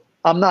 so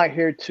I'm not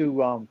here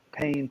to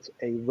paint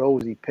a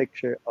rosy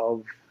picture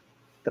of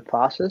the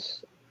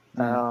process.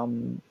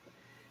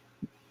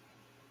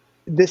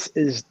 This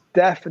is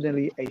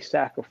definitely a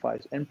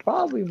sacrifice and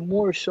probably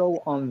more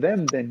so on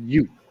them than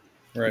you.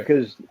 Right.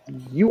 Because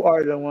you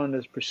are the one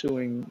that's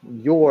pursuing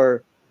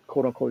your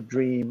quote unquote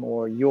dream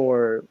or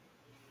your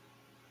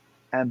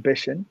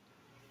ambition.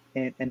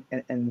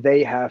 And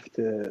they have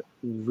to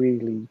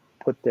really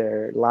put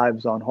their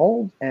lives on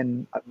hold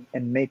and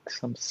make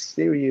some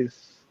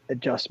serious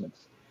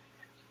adjustments.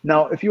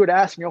 Now, if you were to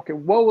ask me, okay,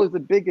 what was the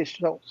biggest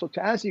so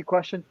to answer your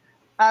question,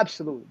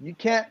 absolutely.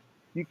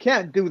 You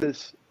can't do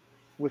this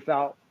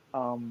without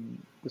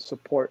the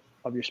support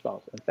of your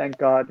spouse. And thank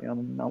God,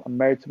 I'm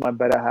married to my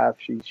better half.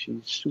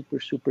 She's super,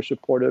 super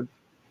supportive.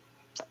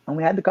 And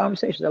we had the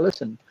conversation. I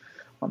listened.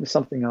 It's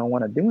something I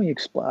want to do, and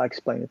I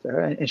explain it to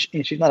her. And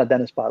she's not a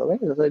dentist, by the way.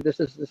 I was like, this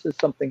is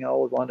something I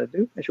always wanted to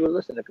do. And she was,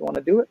 listen, if you want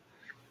to do it,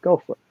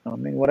 go for it. I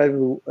mean, whatever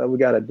we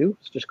got to do,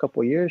 it's just a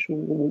couple of years.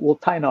 We'll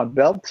tighten our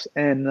belts,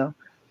 and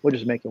we'll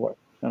just make it work.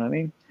 You know what I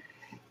mean?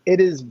 It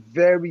is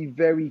very,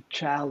 very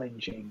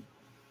challenging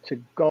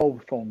to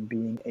go from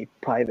being a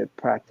private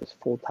practice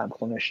full-time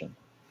clinician,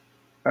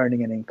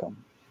 earning an income,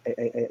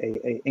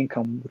 a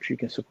income which you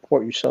can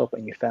support yourself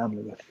and your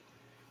family with,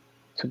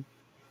 to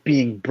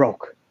being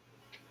broke.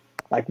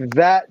 Like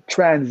that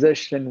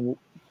transition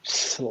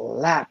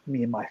slapped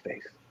me in my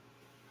face.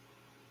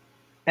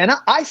 And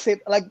I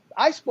said, like,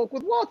 I spoke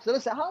with Walter. I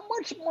said, how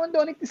much money do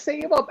I need to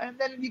save up? And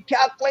then you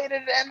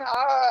calculated it, and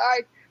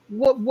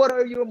what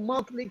are your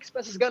monthly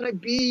expenses going to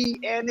be?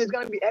 And it's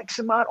going to be X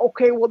amount.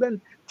 Okay, well, then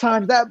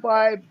times that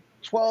by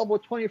 12 or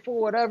 24,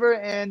 whatever,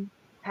 and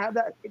have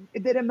that.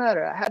 It didn't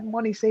matter. I had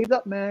money saved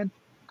up, man.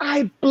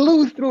 I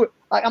blew through it.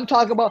 Like, I'm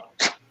talking about,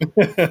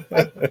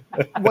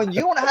 like, when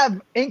you don't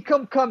have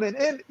income coming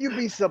in, you'd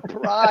be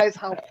surprised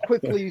how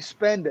quickly you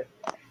spend it.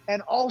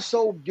 And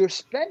also your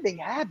spending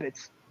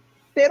habits,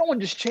 they don't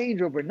just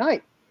change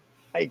overnight.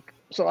 It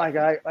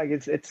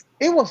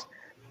was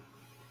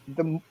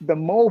the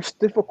most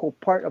difficult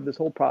part of this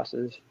whole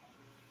process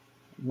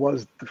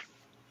was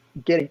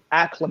getting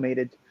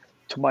acclimated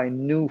to my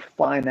new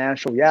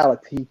financial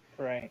reality.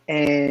 Right.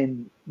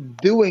 And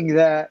doing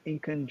that in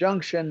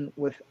conjunction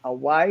with a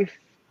wife,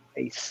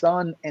 a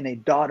son, and a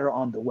daughter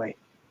on the way,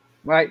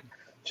 right?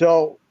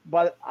 So,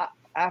 but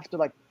after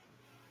like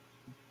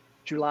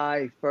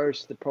July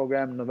 1st, the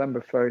program,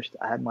 November 1st,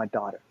 I had my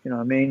daughter, you know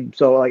what I mean?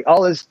 So like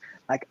all this,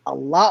 like a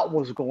lot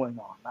was going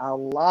on, a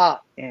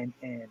lot. And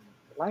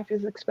life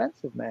is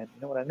expensive, man.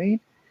 You know what I mean?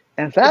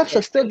 And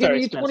FAFSA still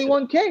giving you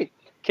 21K.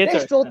 They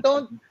still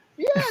don't,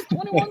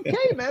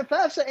 21K, man.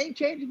 FAFSA ain't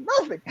changing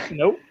nothing.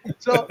 Nope.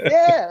 So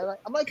yeah,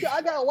 I'm like,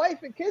 I got a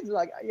wife and kids.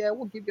 Like, yeah,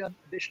 we'll give you an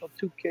additional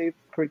 2K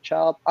per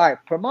child. All right,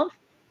 per month.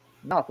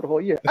 Not for the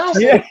whole year. I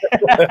said,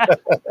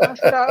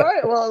 all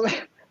right, well,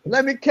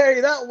 let me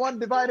carry that one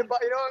divided by,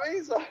 you know what I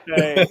mean? So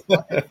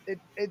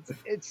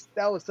it's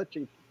that was such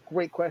a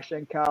great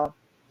question, Cal.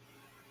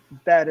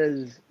 That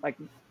is like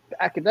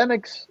the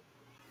academics.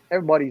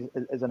 Everybody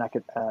is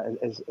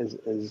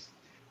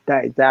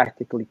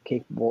didactically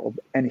capable of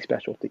any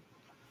specialty.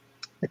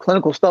 The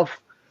clinical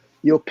stuff,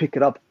 you'll pick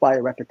it up by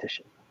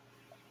repetition.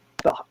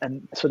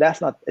 And so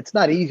it's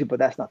not easy, but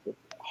that's not the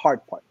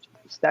hard part.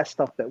 It's that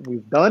stuff that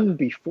we've done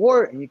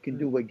before and you can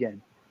do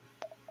again.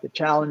 The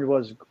challenge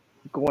was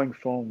going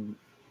from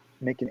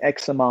making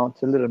X amount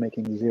to literally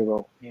making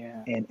zero.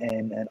 Yeah.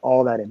 And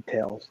all that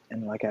entails.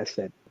 And like I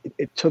said,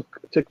 it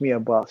took me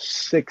about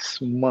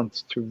 6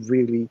 months to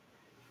really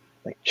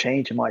like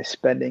change my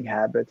spending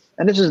habits.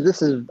 And this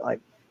is like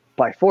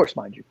by force,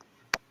 mind you,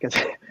 because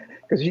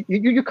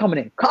you're coming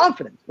in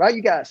confident, right?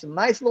 You got some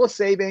nice little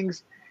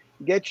savings,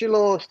 you get your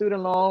little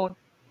student loan,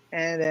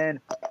 and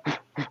then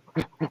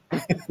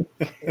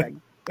like,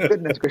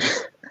 goodness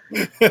gracious.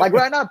 Like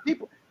right now,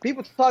 people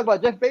talk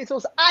about Jeff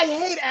Bezos. I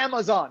hate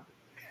Amazon.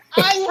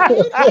 I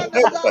hate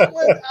Amazon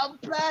with a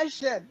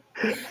passion.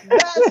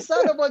 That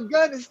son of a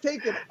gun is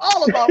taking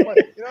all of our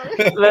money. You know what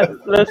I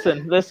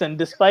mean? Listen.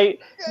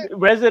 Despite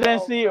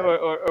residency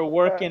or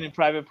working in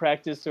private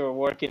practice or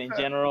working in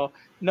general,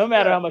 no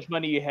matter how much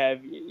money you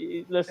have,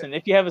 listen.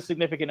 If you have a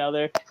significant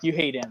other, you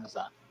hate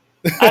Amazon.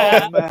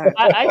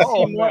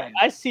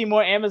 I see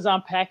more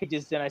Amazon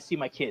packages than I see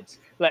my kids.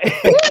 Like,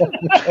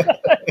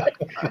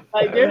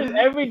 like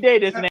every day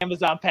there's an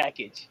Amazon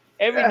package.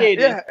 Every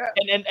day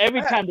and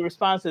every time the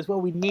response is, "Well,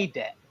 we need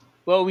that.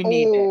 Well, we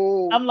need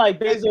that." I'm like,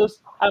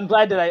 Bezos, I'm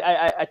glad that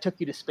I took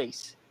you to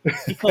space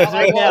because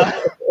right now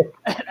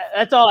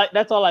that's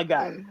all I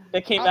got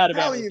that came out of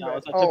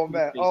Amazon. Oh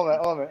man.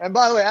 And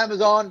by the way,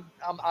 Amazon,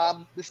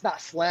 this is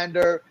not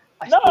slander.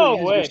 I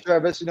still use your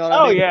service. You know what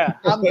I mean? Yeah.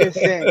 I'm just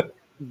saying.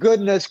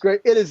 Goodness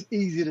great, it is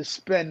easy to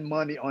spend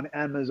money on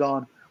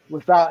Amazon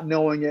without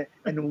knowing it.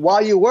 And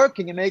while you're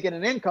working and making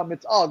an income,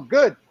 it's all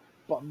good.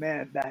 But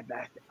man, that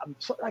I'm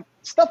so, like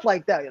stuff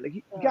like that. Like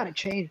you got to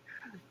change.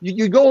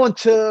 You're going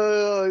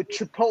to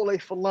Chipotle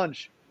for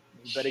lunch.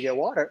 You better get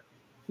water.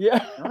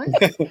 Yeah. Right?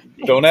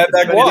 Don't add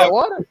that guac.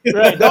 Water.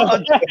 Right.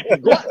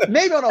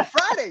 Maybe on a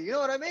Friday. You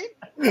know what I mean?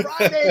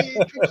 Friday,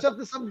 you treat yourself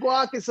to some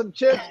guac and some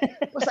chips.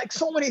 It's like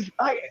so many.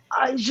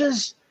 I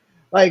just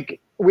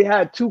like. We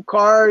had 2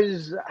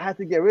 cars. I had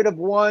to get rid of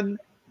one.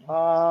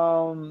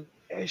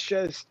 It's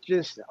just.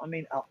 I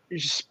mean, you're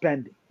just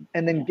spending,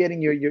 and then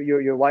getting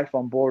your wife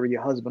on board or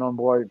your husband on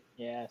board.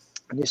 Yes.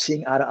 And you're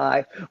seeing eye to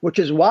eye, which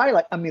is why,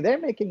 like, I mean, they're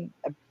making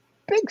a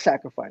big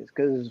sacrifice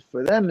because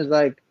for them it's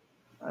like,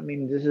 I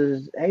mean, this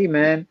is, hey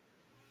man,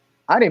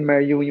 I didn't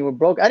marry you when you were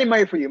broke. I didn't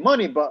marry you for your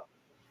money, but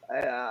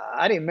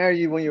I didn't marry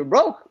you when you were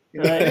broke.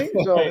 You know what I mean?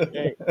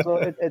 So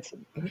it's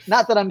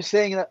not that I'm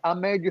saying that I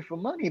married you for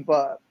money,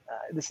 but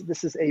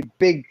this is a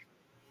big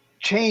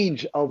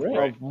change of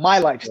my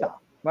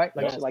lifestyle, right?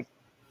 Like,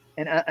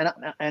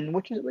 and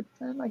which like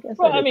I guess.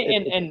 Well, I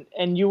mean,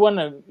 and you want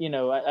to, you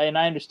know, and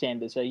I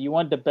understand this. You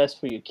want the best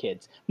for your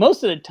kids.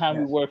 Most of the time,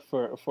 we work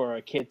for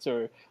our kids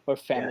or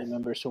family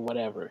members or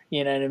whatever.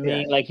 You know what I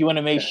mean? Like you want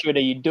to make sure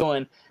that you're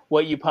doing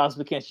what you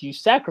possibly can. So you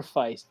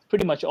sacrifice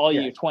pretty much all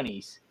your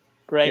 20s.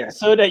 Right,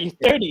 so that your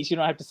 30s you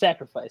don't have to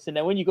sacrifice, and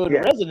then when you go to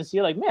residency,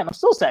 you're like, man, I'm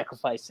still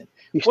sacrificing.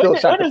 When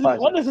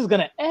is this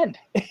gonna end?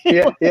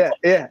 Yeah. You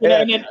know,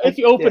 and then if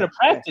you open a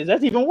practice,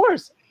 that's even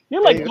worse.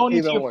 You're like going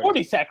into your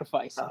 40s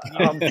sacrificing.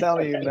 I'm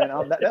telling you,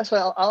 man. That's why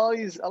a lot of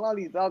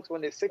these dogs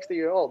when they're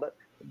 60-year-old,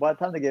 by the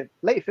time they get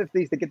late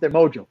 50s, they get their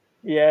mojo.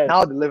 Yeah.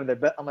 Now they're living their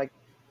best. I'm like,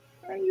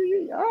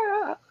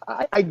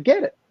 I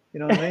get it.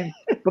 You know what I mean?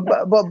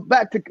 but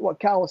back to what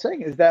Cal was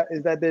saying is that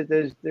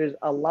there's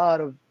a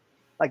lot of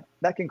like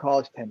that can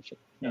cause tension.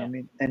 You know what I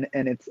mean?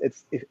 And it's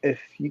if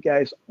you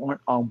guys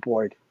aren't on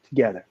board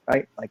together,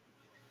 right? Like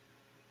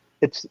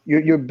it's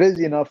you're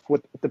busy enough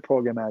with the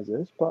program as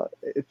is, but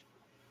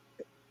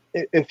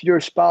if your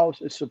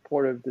spouse is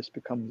supportive, this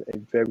becomes a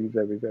very,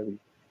 very, very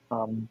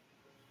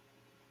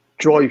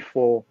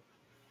joyful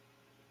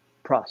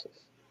process,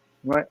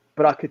 right?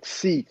 But I could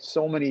see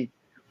so many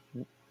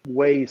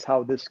ways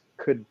how this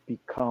could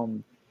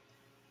become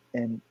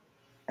an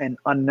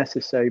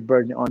unnecessary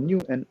burden on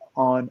you and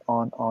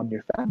on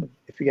your family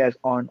if you guys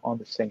aren't on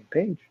the same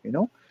page, you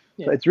know.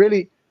 So it's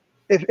really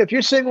if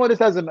you're single, it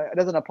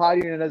doesn't apply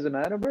to you and it doesn't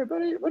matter.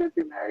 But if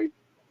you're married,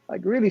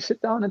 like really sit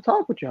down and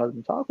talk with your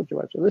husband, talk with your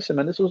wife. So listen,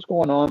 man, this is what's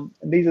going on,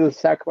 and these are the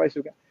sacrifices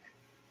we got.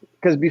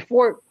 Because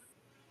before,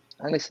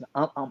 listen,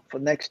 I'm for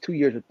the next 2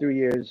 years or 3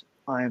 years,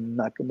 I'm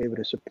not gonna be able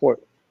to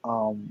support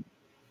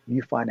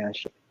you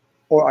financially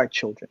or our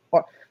children.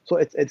 So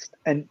it's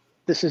and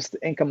this is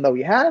the income that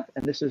we have,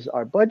 and this is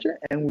our budget,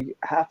 and we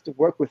have to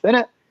work within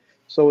it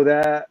so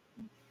that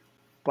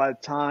by the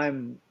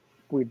time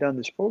we've done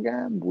this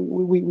program,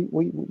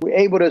 we're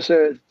able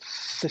to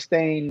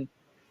sustain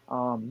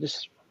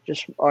just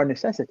our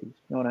necessities.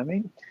 You know what I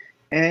mean?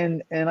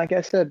 And like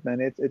I said, man,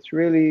 it's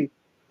really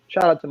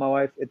shout out to my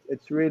wife.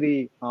 It's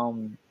really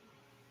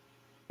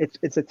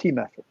it's a team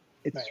effort.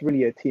 it's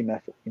really a team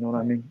effort. You know what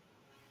I mean?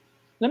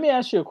 Let me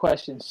ask you a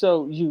question.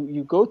 So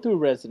you go through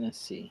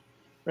residency,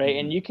 right?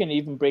 And you can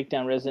even break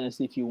down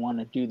residency if you want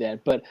to do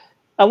that. But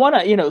I want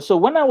to, so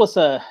when I was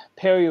a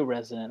perio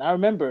resident, I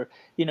remember,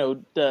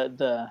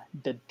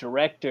 the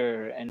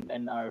director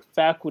and our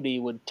faculty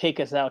would take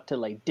us out to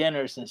like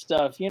dinners and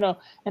stuff,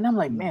 and I'm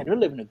like, man, they're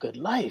living a good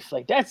life.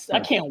 Like I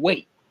can't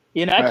wait.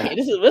 I can't.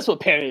 This is what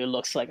perio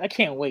looks like. I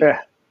can't wait.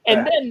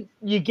 And then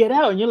you get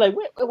out and you're like,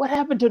 what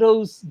happened to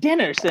those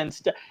dinners and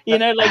stuff?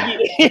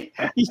 Like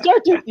you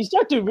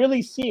start to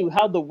really see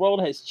how the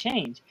world has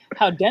changed,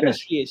 how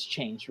dentistry has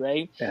changed,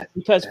 right?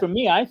 Because for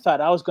me, I thought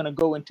I was going to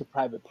go into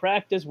private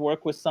practice,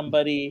 work with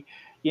somebody,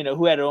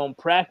 who had their own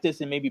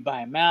practice and maybe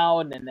buy them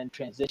out and then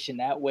transition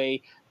that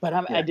way. But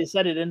I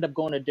decided to end up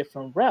going a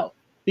different route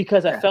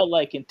because I felt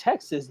like in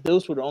Texas,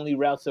 those were the only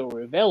routes that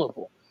were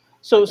available.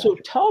 So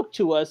talk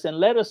to us and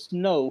let us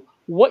know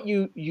what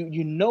you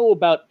know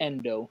about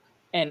endo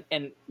and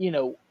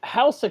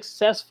how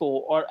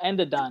successful are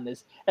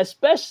endodontists,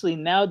 especially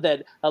now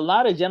that a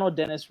lot of general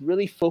dentists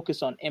really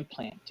focus on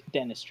implant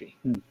dentistry.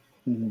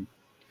 Mm-hmm.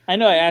 I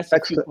know I asked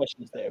a few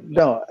questions there.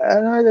 No,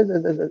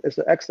 it's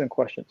an excellent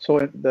question.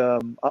 So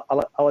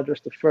I'll address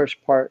the first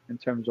part in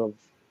terms of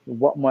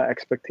what my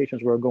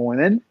expectations were going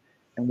in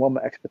and what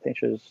my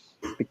expectations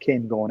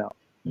became going out,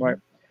 right?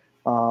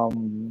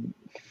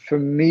 For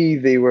me,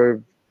 they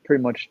were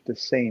pretty much the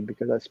same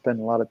because I spent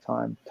a lot of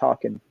time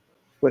talking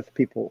with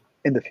people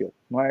in the field,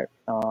 right?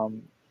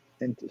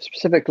 And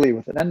specifically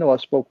with an endo, I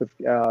spoke with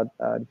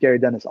Gary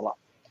Dennis a lot.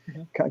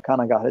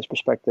 Kind of got his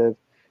perspective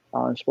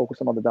and spoke with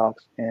some other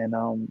docs.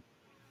 And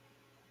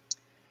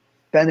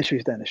dentistry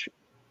is dentistry.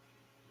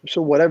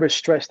 So whatever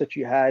stress that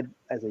you had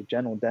as a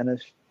general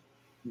dentist,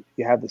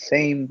 you have the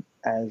same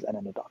as an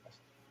endodontist,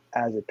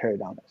 as a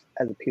periodontist,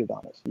 as a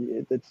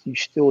pediodontist. You're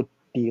still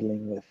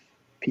dealing with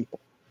people,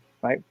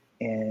 right?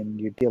 And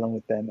you're dealing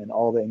with them and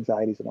all the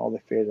anxieties and all the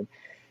fears,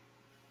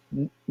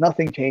 and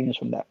nothing changes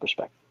from that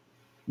perspective,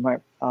 right?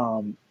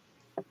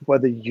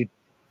 Whether you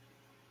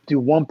do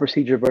one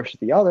procedure versus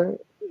the other,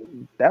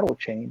 that'll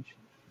change,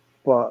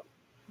 but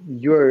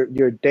your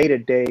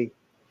day-to-day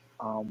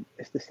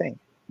is the same,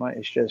 right?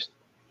 It's just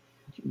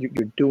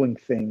you're doing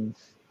things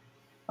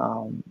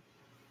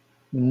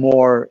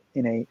more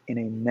in a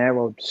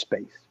narrowed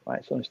space,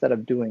 right? So instead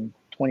of doing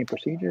 20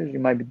 procedures, you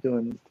might be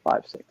doing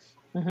 5, 6,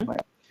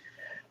 right?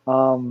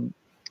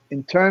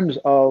 In terms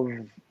of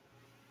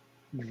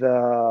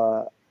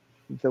the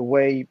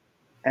way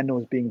endo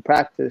is being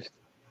practiced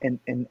in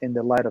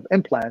the light of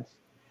implants,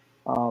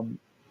 and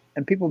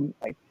people,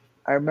 like,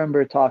 I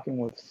remember talking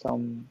with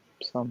some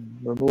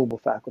removable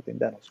faculty in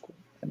dental school,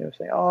 and they were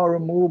saying, "Oh,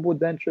 removable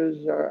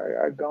dentures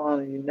are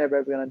gone, and you're never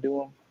ever gonna do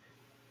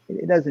them."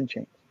 It doesn't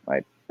change,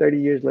 right? 30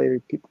 years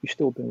later, you're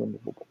still doing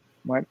removable,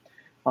 right?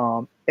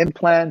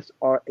 Implants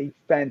are a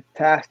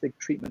fantastic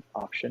treatment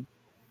option,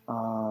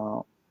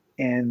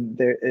 and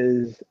there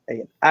is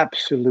an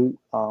absolute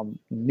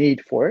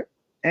need for it.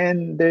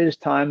 And there's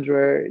times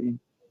where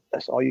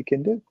that's all you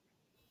can do.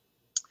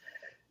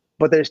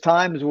 But there's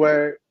times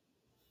where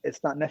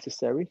it's not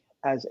necessary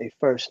as a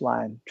first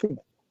line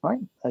treatment, right?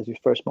 As your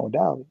first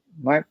modality,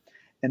 right?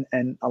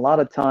 And a lot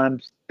of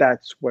times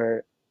that's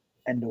where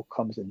endo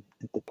comes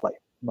into play,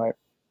 right?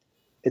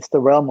 It's the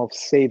realm of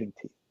saving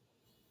teeth.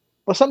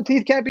 But some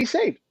teeth can't be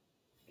saved.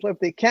 So if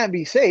they can't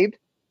be saved,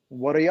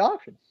 what are your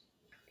options?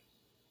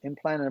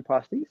 Implant and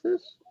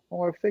prosthesis,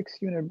 or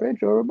fixed unit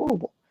bridge, or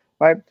removable,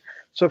 right?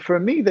 So for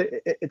me,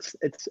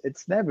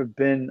 it's never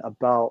been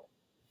about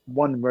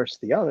one versus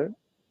the other.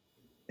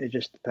 It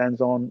just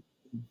depends on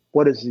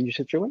what is your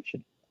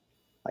situation.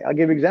 Like, I'll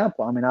give you an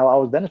example. I mean, I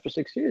was dentist for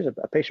 6 years.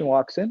 A patient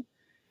walks in,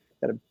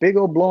 got a big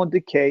old blown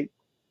decay,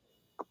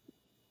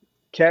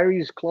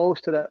 carries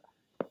close to the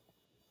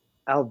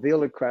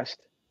alveolar crest,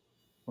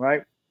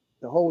 right?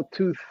 The whole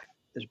tooth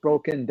is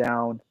broken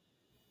down.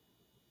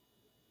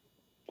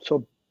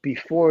 So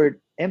before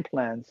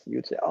implants,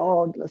 you'd say,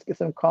 "Oh, let's get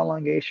some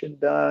prolongation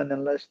done,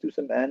 and let's do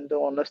some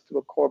endo, and let's do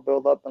a core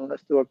buildup, and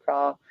let's do a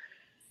crown."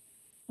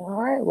 All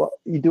right, well,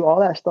 you do all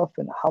that stuff,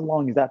 and how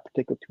long is that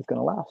particular tooth going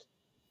to last,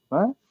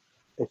 right?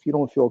 If you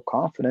don't feel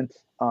confident,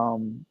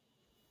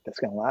 that's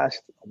going to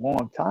last a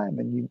long time,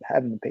 and you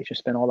having the patient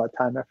spend all that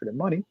time, effort, and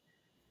money,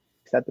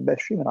 is that the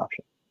best treatment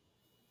option?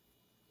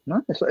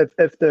 No. So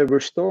if the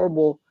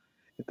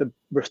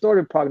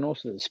restorative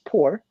prognosis is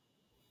poor,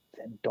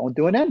 then don't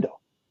do an endo.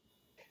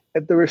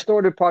 If the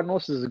restorative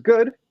prognosis is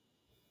good,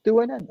 do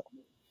an endo.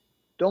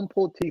 Don't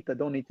pull teeth that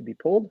don't need to be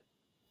pulled,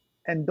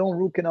 and don't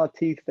root canal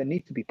teeth that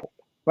need to be pulled,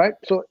 right?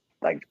 So,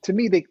 like, to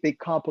me, they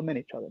complement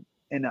each other.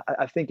 And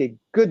I think a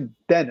good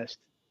dentist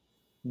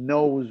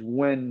knows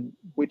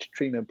which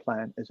treatment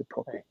plan is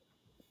appropriate.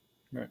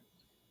 Right.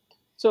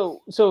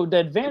 So the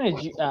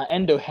advantage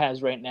endo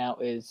has right now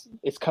is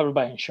it's covered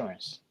by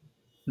insurance,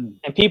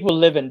 and people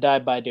live and die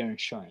by their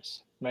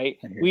insurance, right?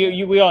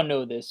 We all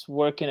know this,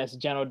 working as a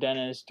general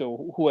dentist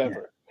or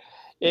whoever.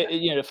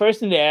 The first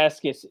thing they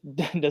ask is,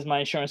 does my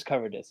insurance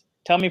cover this?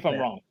 Tell me if I'm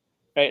wrong,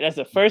 right? That's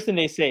the first thing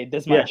they say.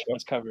 Does my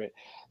insurance cover it?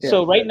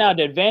 So right now,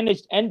 the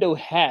advantage Endo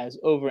has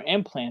over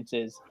implants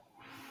is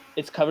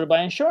it's covered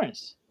by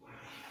insurance.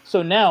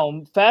 So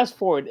now, fast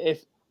forward,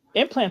 if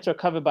implants are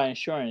covered by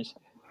insurance,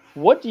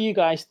 what do you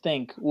guys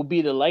think will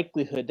be the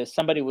likelihood that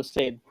somebody will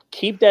say,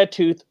 keep that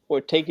tooth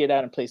or take it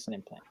out and place an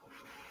implant?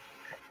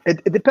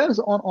 It depends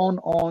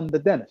on the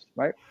dentist,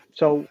 right?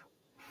 So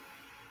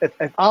if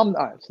I'm all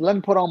right, so let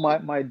me put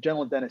on my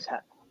general dentist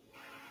hat.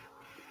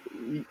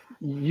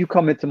 You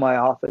come into my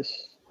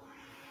office,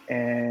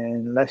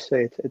 and let's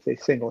say it's a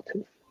single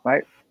tooth,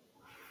 right?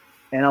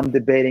 And I'm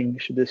debating,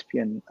 should this be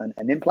an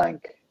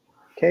implant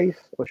case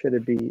or should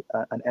it be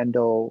an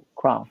endo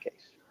crown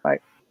case,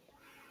 right?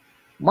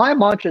 My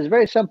mantra is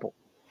very simple: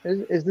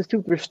 is this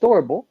tooth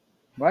restorable,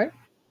 right?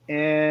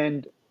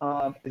 And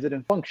is it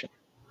in function?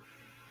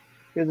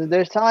 Because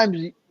there's times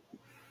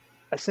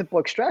a simple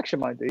extraction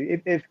might do.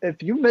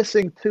 If you're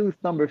missing tooth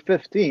number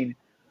 15,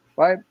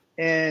 right,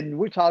 and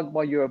we're talking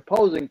about your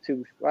opposing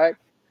tooth, right,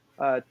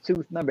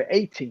 tooth number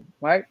 18,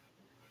 right,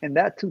 and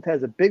that tooth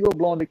has a big old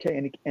blown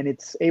decay and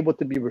it's able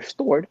to be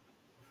restored.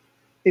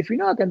 If you're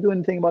not going to do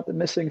anything about the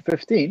missing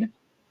 15,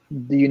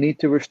 do you need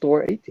to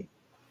restore 18,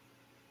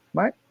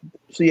 right?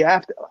 So you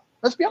have to.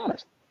 Let's be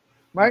honest,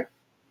 right?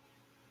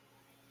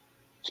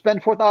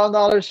 Spend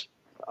 $4,000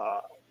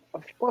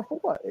 for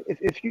what?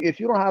 If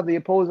you don't have the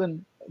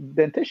opposing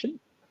dentition,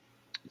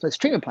 so it's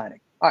treatment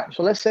planning. All right,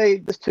 so let's say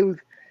this tooth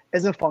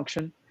is in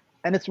function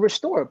and it's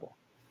restorable.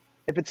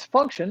 If it's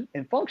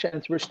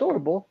it's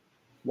restorable,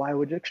 why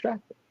would you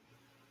extract it?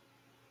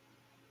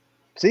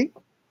 See,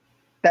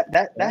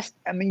 that's.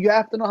 I mean, you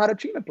have to know how to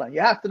treatment plan.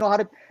 You have to know how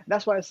to.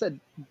 That's why I said,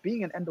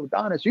 being an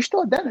endodontist, you're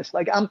still a dentist.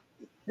 Like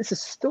this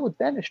is still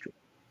dentistry.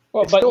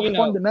 Well, it's but still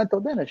fundamental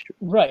dentistry.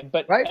 Right,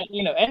 but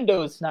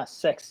endo is not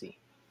sexy.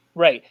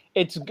 Right,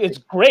 it's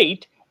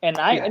great, and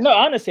no,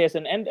 honestly, as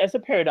a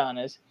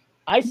periodontist,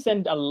 I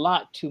send a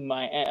lot to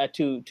my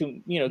to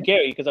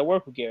Gary, because I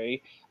work with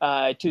Gary,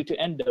 to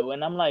endo,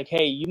 and I'm like,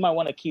 hey, you might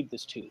want to keep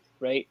this tooth,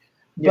 right?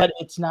 Yeah. But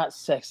it's not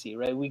sexy,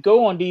 right? We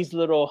go on these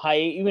little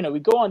we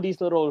go on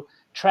these little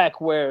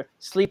track where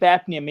sleep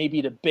apnea may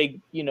be the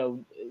big,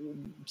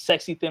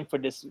 sexy thing for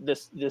this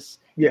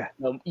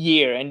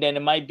year, and then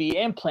it might be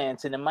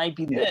implants, and it might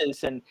be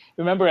this. And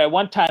remember, at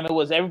one time it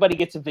was everybody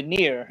gets a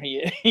veneer.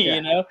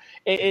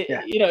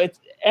 It's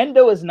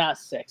endo is not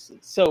sexy.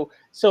 So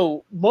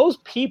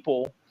most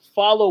people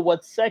follow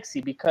what's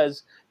sexy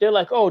because they're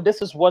like, oh,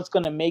 this is what's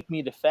going to make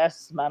me the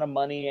fastest amount of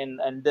money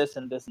and this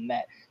and this and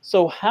that.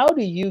 So how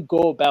do you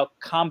go about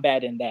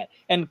combating that?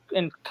 And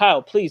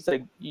Kyle, please,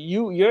 like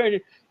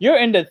you're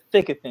in the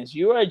thick of things.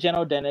 You are a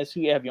general dentist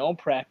who have your own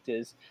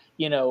practice.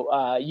 You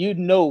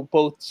know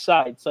both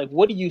sides. Like,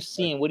 what are you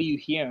seeing? What are you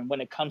hearing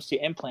when it comes to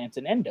implants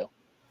and endo?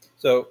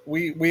 So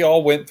we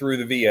all went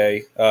through the VA.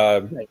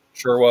 Right.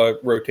 Shirwa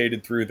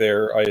rotated through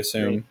there. I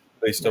assume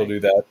they still do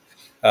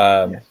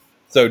that.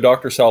 So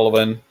Dr.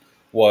 Sullivan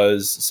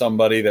was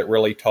somebody that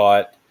really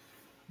taught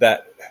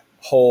that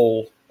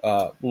whole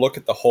look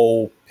at the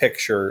whole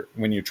picture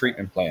when you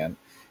treatment plan.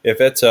 If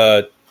it's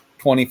a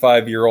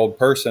 25-year-old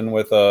person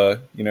with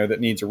that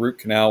needs a root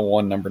canal,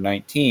 one number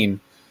 19,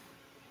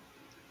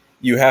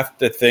 you have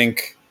to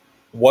think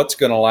what's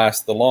going to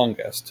last the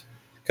longest,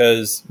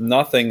 because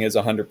nothing is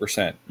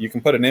 100%. You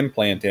can put an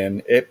implant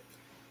in it,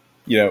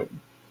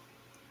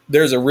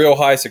 there's a real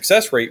high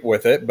success rate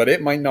with it, but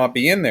it might not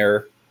be in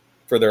there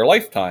for their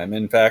lifetime.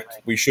 In fact,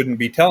 we shouldn't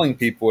be telling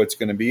people it's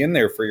going to be in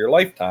there for your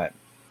lifetime.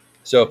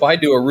 So if I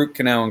do a root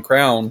canal and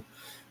crown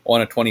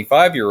on a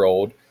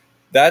 25-year-old,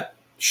 that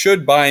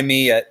should buy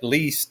me at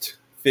least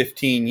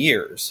 15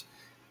 years.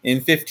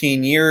 In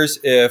 15 years,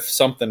 if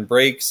something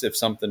breaks, if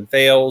something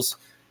fails,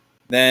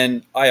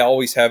 then I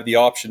always have the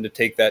option to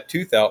take that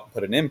tooth out and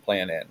put an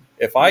implant in.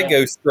 If I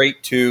go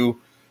straight to,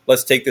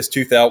 let's take this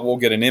tooth out, we'll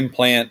get an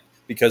implant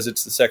because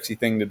it's the sexy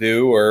thing to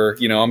do, or,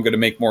 I'm going to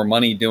make more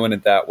money doing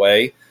it that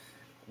way.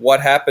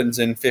 What happens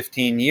in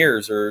 15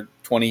 years or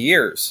 20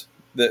 years?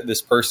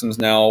 This person's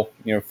now,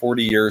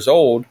 40 years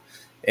old,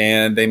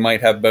 and they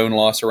might have bone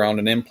loss around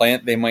an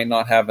implant. They might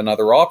not have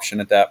another option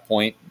at that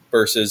point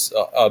versus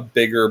a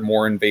bigger,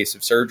 more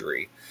invasive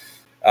surgery.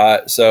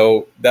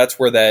 So that's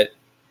where that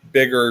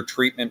bigger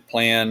treatment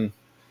plan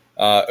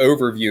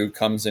overview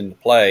comes into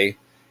play.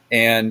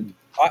 And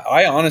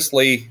I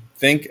honestly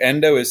think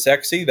endo is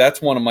sexy.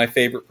 That's one of my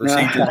favorite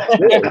procedures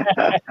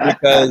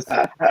because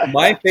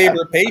my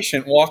favorite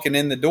patient walking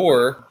in the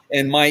door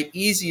and my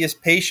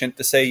easiest patient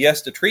to say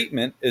yes to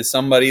treatment is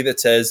somebody that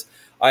says,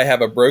 I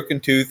have a broken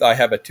tooth, I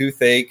have a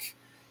toothache,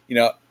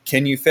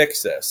 can you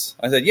fix this?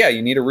 I said, yeah,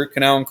 you need a root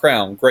canal and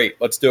crown. Great,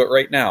 let's do it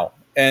right now.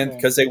 And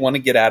because they want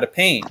to get out of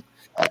pain.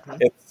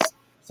 It's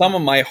some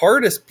of my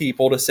hardest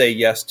people to say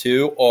yes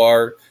to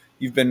are,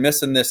 you've been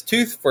missing this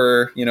tooth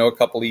for, a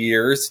couple of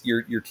years.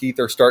 Your teeth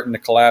are starting to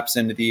collapse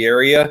into the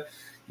area.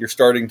 You're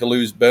starting to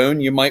lose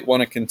bone. You might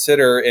want to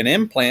consider an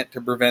implant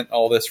to prevent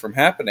all this from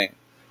happening.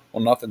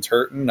 Well, nothing's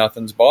hurting.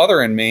 Nothing's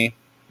bothering me.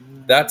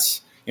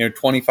 That's,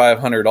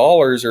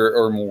 $2,500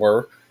 or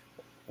more.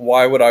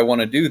 Why would I want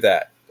to do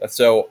that?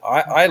 So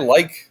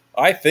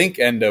I think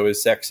endo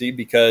is sexy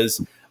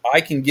because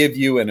I can give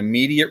you an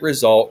immediate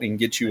result and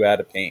get you out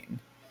of pain.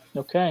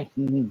 Okay.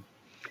 Mm-hmm.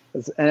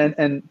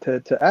 And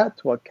to add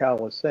to what Cal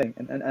was saying,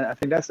 and I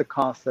think that's the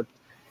concept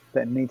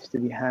that needs to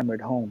be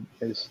hammered home,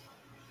 is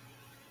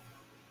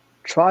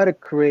try to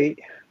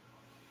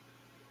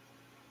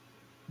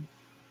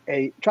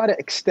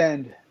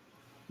extend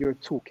your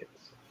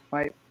toolkits,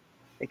 right?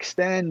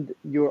 Extend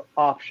your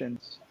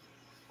options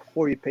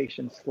for your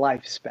patient's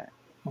lifespan.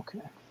 Okay.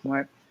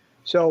 Right.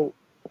 So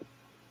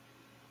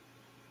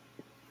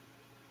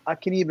I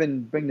can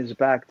even bring this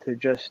back to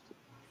just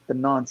the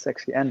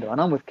non-sexy endo,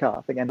 and I'm with Cal.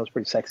 I think endo's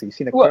pretty sexy. You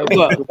seen the curves?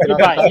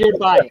 You're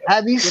biased.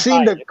 Have you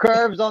seen the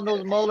curves on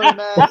those molars,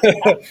 man?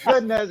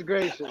 Goodness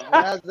gracious!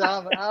 I don't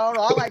know.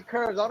 I like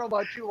curves. I don't know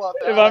about you out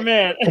there.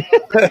 Man.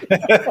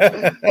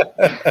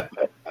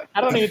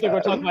 I don't even think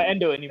we're talking about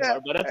endo anymore,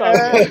 but that's all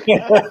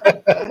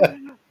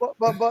good.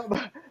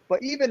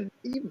 but even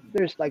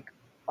there's like,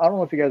 I don't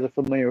know if you guys are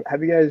familiar.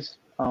 Have you guys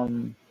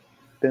been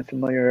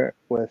familiar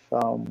with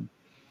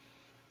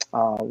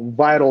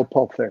vital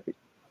pulp therapy?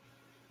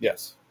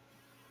 Yes.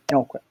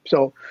 Okay,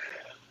 so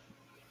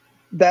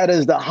that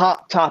is the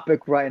hot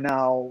topic right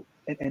now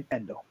in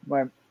endo,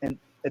 right? And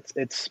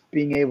it's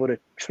being able to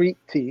treat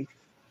teeth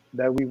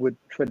that we would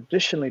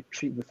traditionally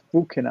treat with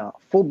root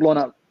canal, full blown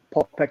out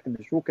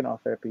pulpectomies, root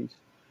canal therapies,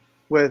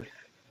 with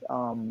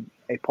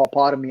a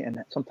pulpotomy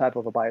and some type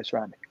of a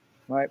bioceramic,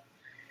 right?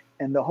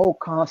 And the whole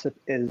concept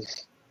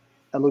is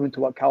alluding to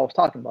what Cal was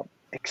talking about,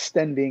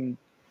 extending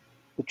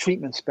the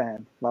treatment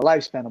span, the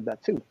lifespan of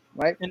that tooth,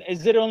 right? And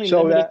is it only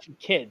limited to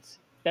kids?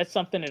 That's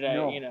something that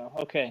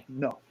okay.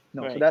 No.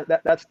 Right. So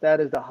that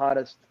is the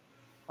hottest,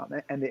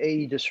 and the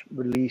AE just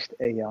released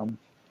a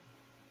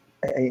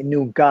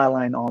new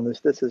guideline on this.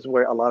 This is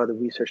where a lot of the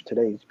research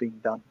today is being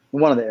done.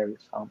 One of the areas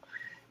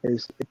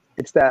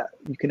it's that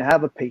you can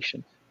have a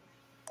patient,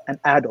 an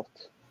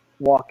adult,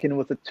 walk in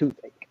with a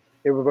toothache,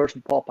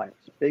 irreversible pulpitis,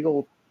 big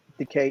old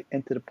decay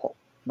into the pulp,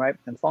 right?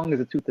 And as long as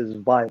the tooth is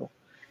vital,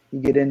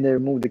 you get in there,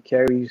 remove the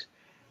caries,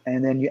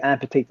 and then you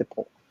amputate the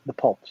pulp.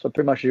 So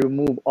pretty much you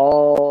remove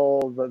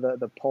all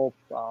the pulp,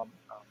 all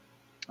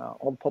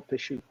the pulp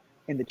tissue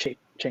in the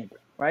chamber,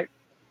 right?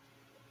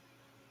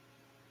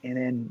 And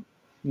then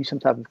use some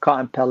type of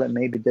cotton pellet,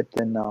 maybe dipped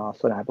in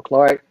sodium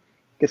hypochlorite,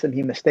 get some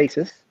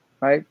hemostasis,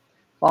 right?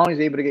 As long as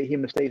you're able to get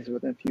hemostasis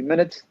within a few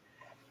minutes,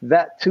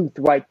 that tooth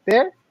right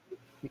there,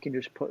 you can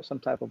just put some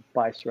type of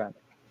bioceramic,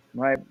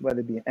 right?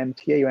 Whether it be an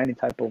MTA or any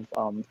type of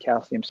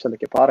calcium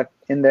silicate product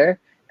in there,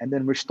 and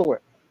then restore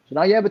it. So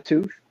now you have a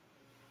tooth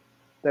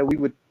that we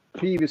would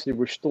previously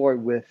restore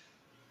with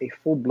a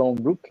full-blown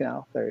root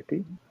canal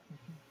therapy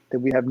that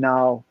we have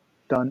now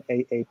done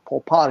a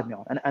pulpotomy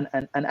on,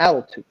 an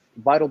alot tooth,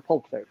 vital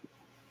pulp therapy.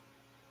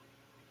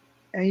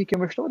 And you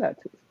can restore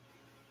that tooth.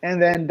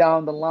 And then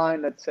down the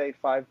line, let's say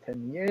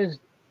 5-10 years,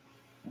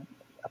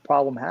 a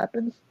problem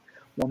happens.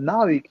 Well,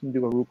 now you can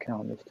do a root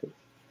canal on this tooth,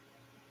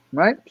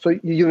 right? So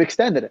you've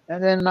extended it.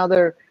 And then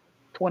another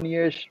 20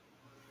 years,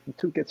 the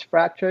tooth gets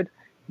fractured.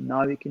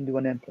 Now you can do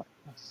an implant.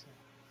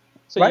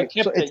 So right?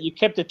 You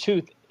kept the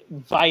tooth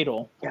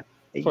vital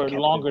for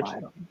longer.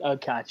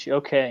 Got you.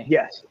 Okay.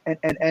 Yes,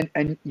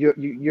 and you're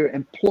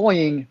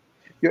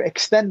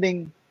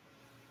extending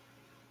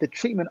the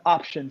treatment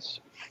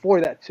options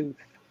for that tooth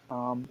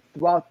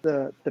throughout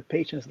the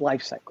patient's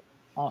life cycle.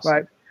 Awesome.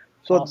 Right.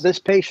 So this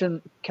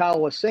patient,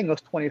 Cal was saying,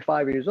 was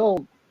 25 years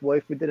old. Well,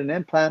 if we did an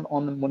implant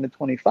on them when they're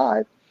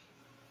 25,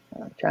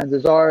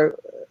 chances are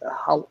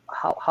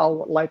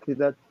how likely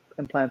that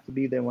implant to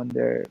be there when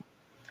they're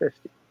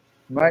 50,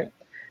 right?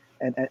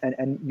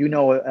 And you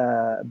know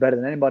better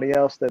than anybody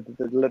else that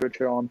the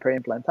literature on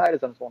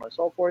peri-implantitis and so on and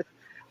so forth.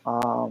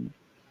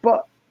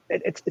 But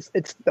it's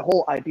the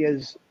whole idea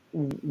is,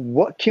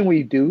 what can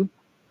we do?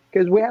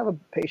 Because we have a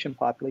patient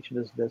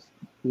population that's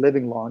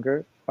living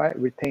longer, right?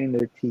 Retaining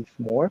their teeth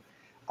more.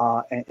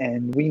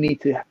 And we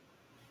need to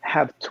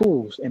have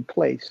tools in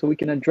place so we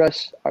can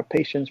address our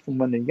patients from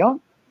when they're young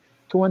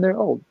to when they're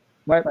old,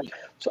 right?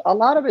 So a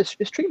lot of it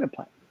is treatment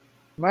plan,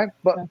 right?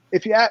 But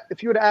if you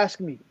were to ask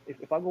me,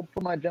 if I go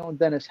put my general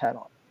dentist hat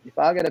on, if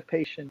I get a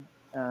patient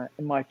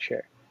in my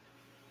chair,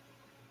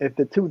 if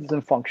the tooth is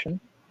in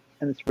function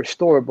and it's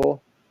restorable,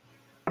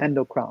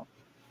 endo crown.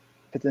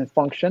 If it's in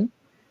function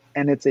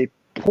and it's a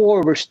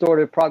poor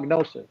restorative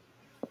prognosis,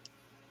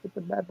 get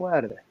the bad boy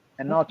out of there.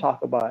 And not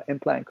talk about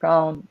implant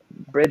crown,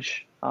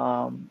 bridge,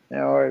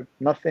 or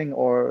nothing,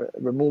 or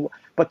removal.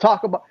 But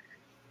talk about,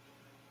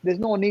 there's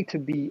no need to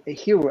be a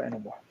hero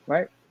anymore,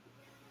 right?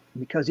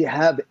 Because you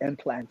have the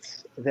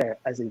implants there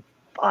as a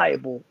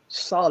viable,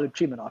 solid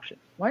treatment option,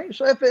 right?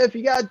 So if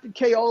you got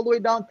decay all the way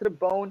down to the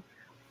bone,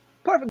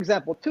 perfect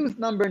example, tooth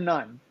number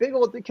 9, big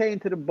old decay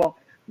into the bone.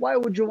 Why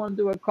would you want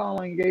to do a crown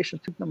elongation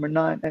tooth number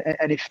 9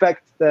 and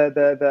affect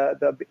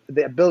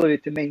the ability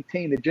to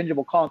maintain the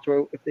gingival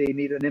contour if they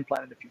need an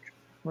implant in the future?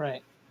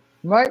 Right.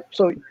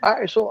 So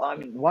I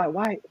mean,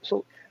 why?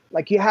 So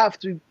like you have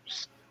to,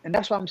 and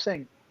that's what I'm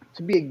saying.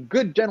 To be a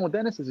good general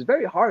dentist is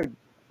very hard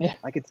Yeah.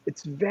 Like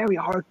it's very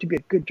hard to be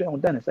a good general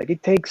dentist. Like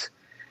it takes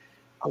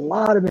a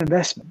lot of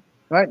investment,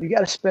 right? You got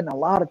to spend a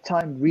lot of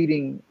time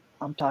reading.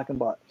 I'm talking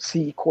about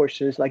CE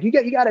courses. Like you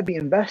got to be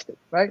invested,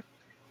 right?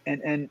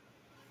 And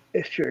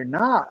if you're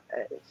not,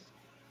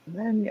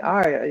 then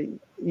all right,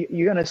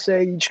 you're gonna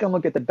say you're just gonna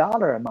look at the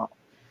dollar amount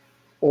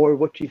or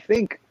what you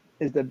think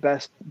is the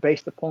best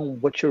based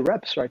upon what your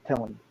reps are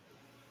telling you.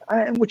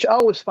 And which I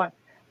always find,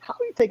 how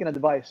are you taking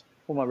advice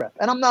from a rep?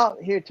 And I'm not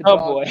here to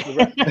dog the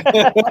rep.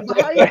 But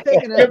how are you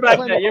taking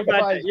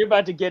you're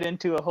about to get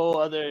into a whole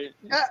other issue.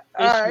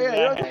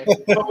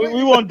 But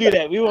we won't do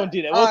that. We won't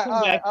do that. We'll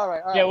come back.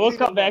 We'll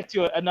come back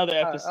to another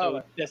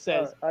episode that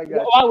says,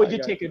 why would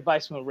you take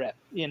advice from a rep?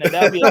 You know,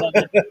 that'll be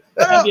another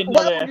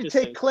why would you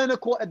take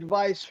clinical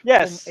advice from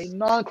a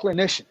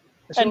non-clinician?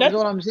 That's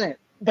what I'm saying.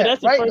 But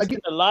that's the first thing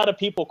a lot of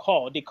people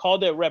call. They call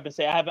their rep and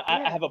say,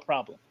 I have a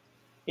problem.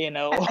 You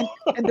know,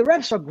 and the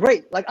reps are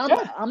great. Like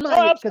I'm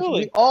not because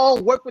we all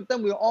work with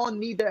them. We all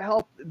need their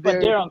help. They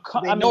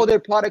know their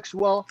products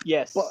well.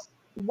 Yes. But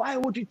why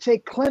would you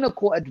take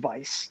clinical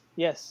advice?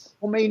 Yes.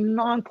 From a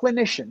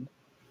non-clinician,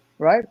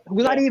 right?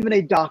 Who's not even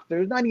a doctor.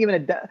 Who's not even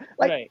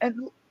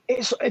and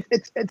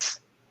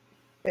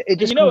it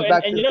just comes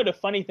back to, you know the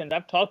funny thing,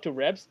 I've talked to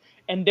reps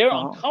and they're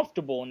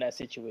uncomfortable in that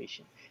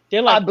situation.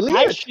 They're like,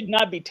 I should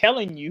not be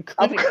telling you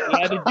clinically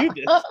how to do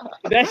this.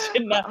 That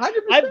should not. 100%.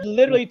 I've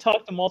literally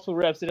talked to multiple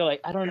reps. They're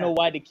like, I don't know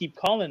why they keep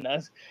calling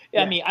us.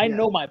 I mean, I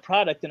know my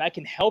product and I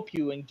can help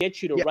you and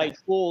get you the right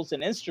tools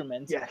and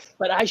instruments.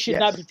 But I should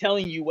not be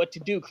telling you what to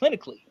do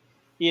clinically.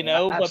 You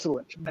know,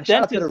 absolutely. But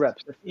shout out to the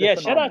reps.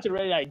 Shout out to the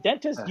reps.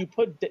 Dentists, you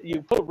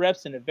put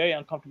reps in a very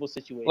uncomfortable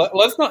situation.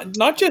 Let's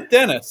not just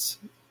dentists.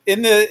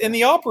 In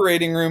the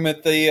operating room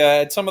at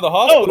some of the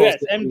hospitals. Oh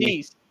yes,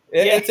 MDs.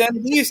 It's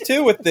MDs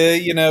too with the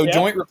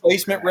joint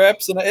replacement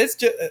reps, and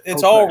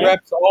it's all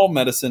reps, all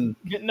medicine.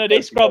 No,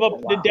 they scrub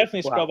up. They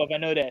definitely scrub up. I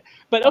know that.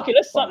 But okay,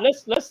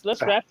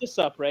 let's wrap this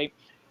up, right?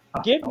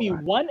 Give me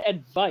one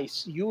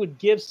advice you would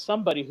give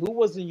somebody who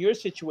was in your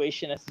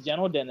situation as a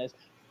general dentist,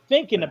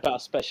 thinking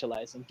about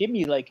specializing. Give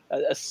me like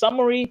a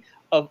summary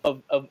of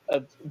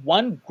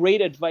one great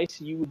advice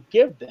you would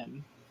give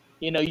them.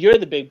 You know, you're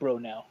the big bro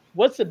now.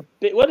 What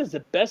is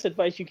the best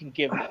advice you can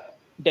give them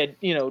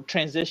that,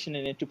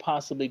 transitioning into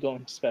possibly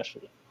going to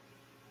specialty?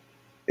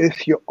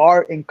 If you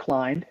are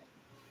inclined,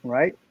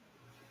 right,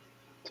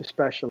 to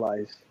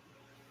specialize,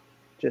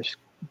 just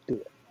do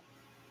it.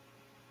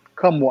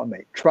 Come what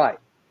may, try it.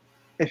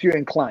 If you're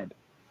inclined.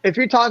 If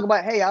you're talking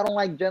about, hey, I don't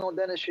like general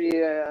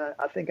dentistry,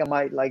 I think I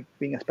might like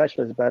being a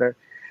specialist better.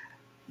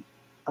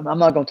 I'm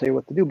not going to tell you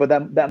what to do, but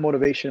that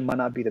motivation might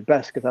not be the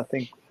best because I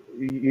think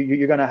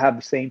you're going to have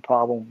the same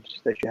problems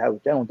that you have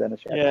with general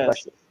dentistry.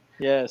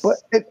 Yes. But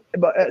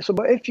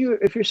if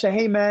you're saying,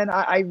 hey man,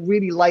 I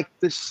really like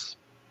this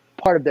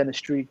part of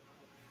dentistry,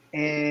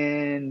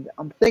 and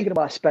I'm thinking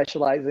about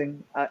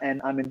specializing,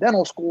 and I'm in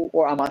dental school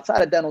or I'm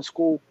outside of dental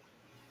school,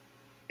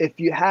 if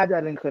you have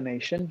that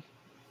inclination,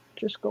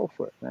 just go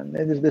for it, man.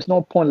 There's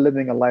no point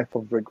living a life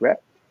of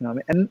regret. You know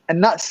what I mean?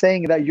 And not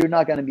saying that you're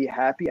not going to be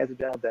happy as a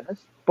general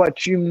dentist,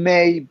 but you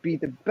may be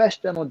the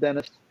best general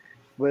dentist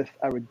with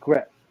a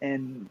regret.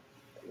 And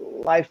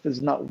life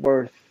is not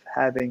worth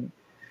having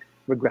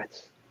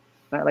regrets.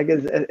 Right? Like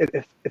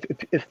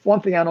if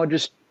one thing I know,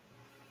 just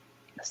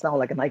sound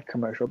like a Nike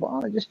commercial,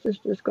 but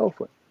just go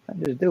for it.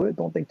 And just do it.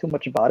 Don't think too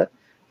much about it.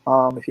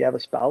 If you have a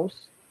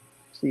spouse,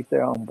 see if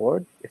they're on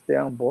board. If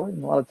they're on board,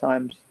 and a lot of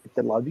times if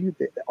they love you,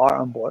 they are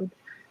on board.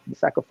 The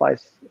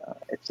sacrifice,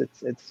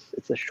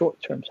 it's a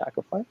short-term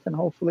sacrifice, and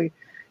hopefully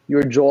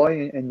your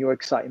joy and your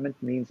excitement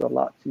means a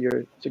lot to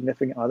your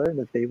significant other,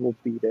 that they will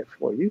be there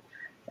for you.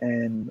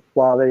 And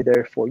while they're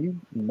there for you,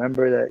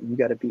 remember that you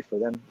got to be for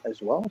them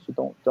as well.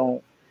 So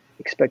don't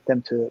expect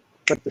them to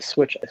flip the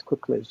switch as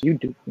quickly as you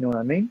do. You know what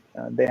I mean?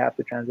 They have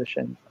to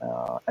transition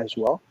as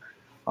well.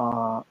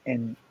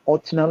 And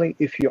ultimately,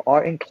 if you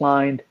are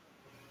inclined,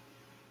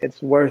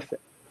 it's worth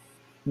it.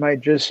 You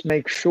might just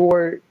make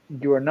sure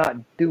you're not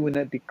doing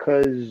it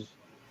because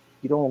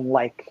you don't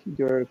like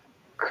your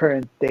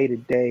current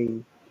day-to-day.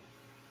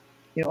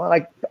 You know,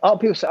 like all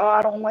people say,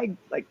 I don't like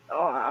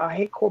I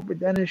hate corporate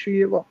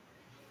dentistry. Well,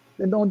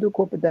 then don't do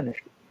corporate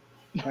dentistry,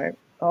 right?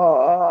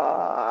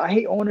 I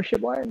hate ownership.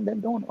 Why? Then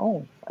don't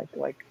own.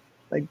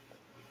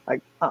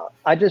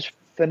 I just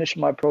finished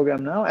my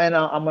program now, and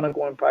I'm gonna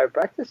go in private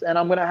practice, and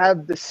I'm gonna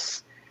have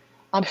this.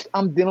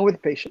 I'm dealing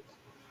with patients,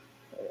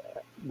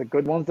 the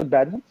good ones, the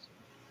bad ones.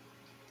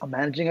 I'm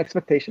managing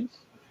expectations.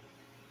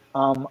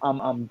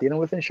 I'm dealing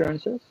with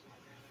insurances.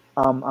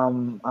 And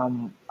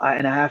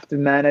I have to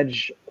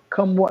manage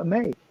come what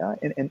may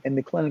in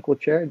the clinical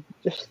chair,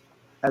 just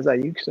as I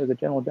used to as a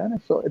general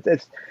dentist. So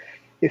it's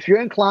if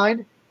you're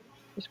inclined,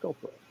 just go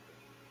for it.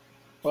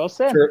 Well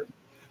said. Sure.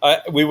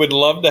 we would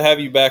love to have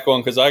you back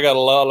on because I got a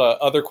lot of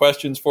other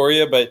questions for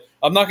you. But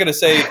I'm not going to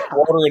say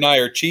Walter and I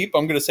are cheap.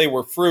 I'm going to say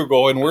we're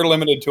frugal and we're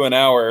limited to an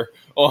hour.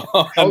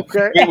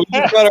 Okay. We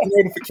just got a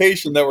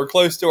notification that we're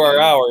close to our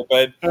hour,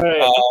 but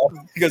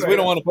because we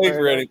don't want to pay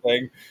for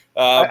anything.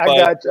 I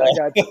got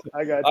you.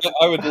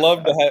 I would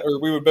love to have,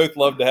 or we would both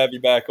love to have you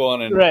back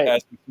on and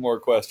ask you some more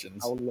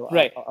questions.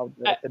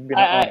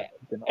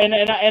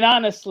 And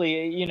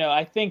honestly,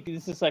 I think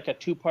this is like a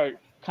 2-part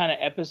kind of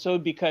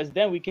episode because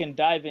then we can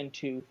dive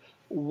into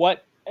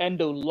what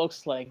Endo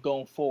looks like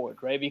going forward,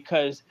 right?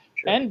 Because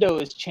Endo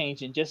is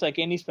changing just like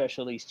any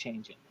specialty is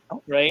changing,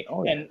 right?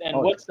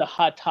 What's the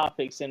hot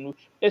topics? And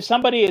if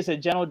somebody is a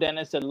general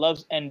dentist that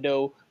loves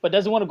Endo but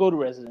doesn't want to go to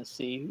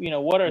residency,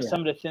 what are some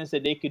of the things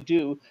that they could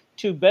do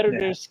to better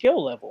their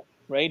skill level?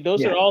 Right,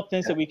 those are all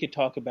things that we could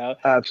talk about.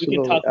 Absolutely,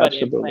 we can talk about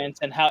implants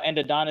and how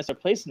endodontists are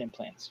placing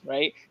implants.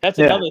 Right, that's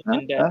another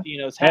thing that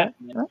is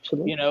happening.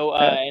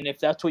 And if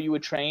that's what you were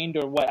trained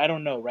or what, I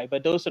don't know. Right,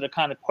 but those are the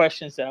kind of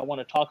questions that I want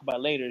to talk about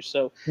later.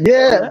 So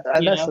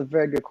and that's a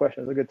very good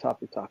question. It's a good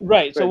topic.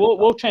 Right, so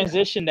we'll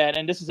transition that,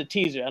 and this is a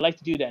teaser. I like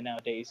to do that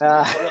nowadays.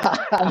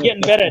 I'm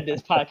getting better at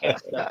this podcast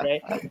stuff,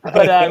 right?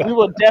 But we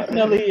will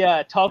definitely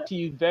talk to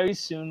you very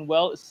soon.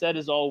 Well said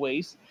as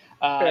always.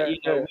 Again,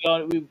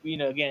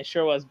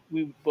 Shirwa,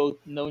 we've both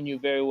known you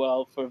very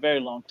well for a very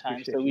long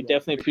time, so we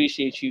definitely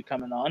appreciate you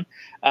coming on.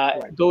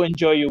 Go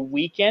enjoy your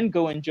weekend,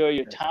 go enjoy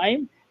your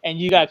time, and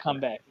you gotta come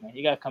back, man.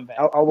 You gotta come back.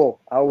 I will.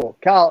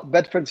 Cal,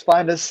 Bedford's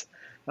finest.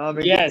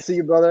 Good to see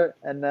you, brother.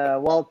 And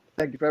Walt,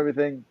 thank you for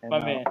everything. And,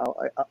 my man.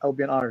 I'll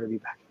be an honor to be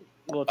back.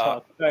 We'll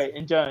talk. All right,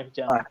 enjoy,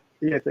 John.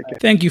 Take care.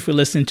 Thank you for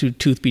listening to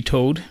Tooth Be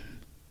Told.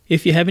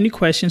 If you have any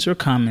questions or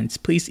comments,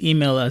 please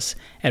email us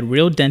at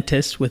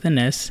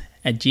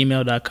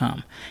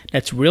realdentist@gmail.com.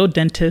 That's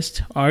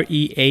realdentist,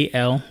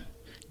 REAL,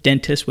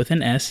 dentist with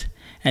an S,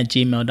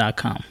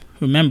 @gmail.com.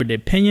 Remember, the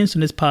opinions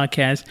on this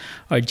podcast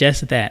are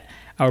just that,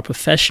 our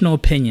professional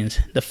opinions.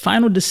 The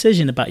final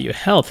decision about your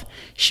health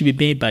should be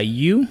made by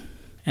you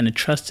and a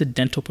trusted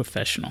dental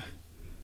professional.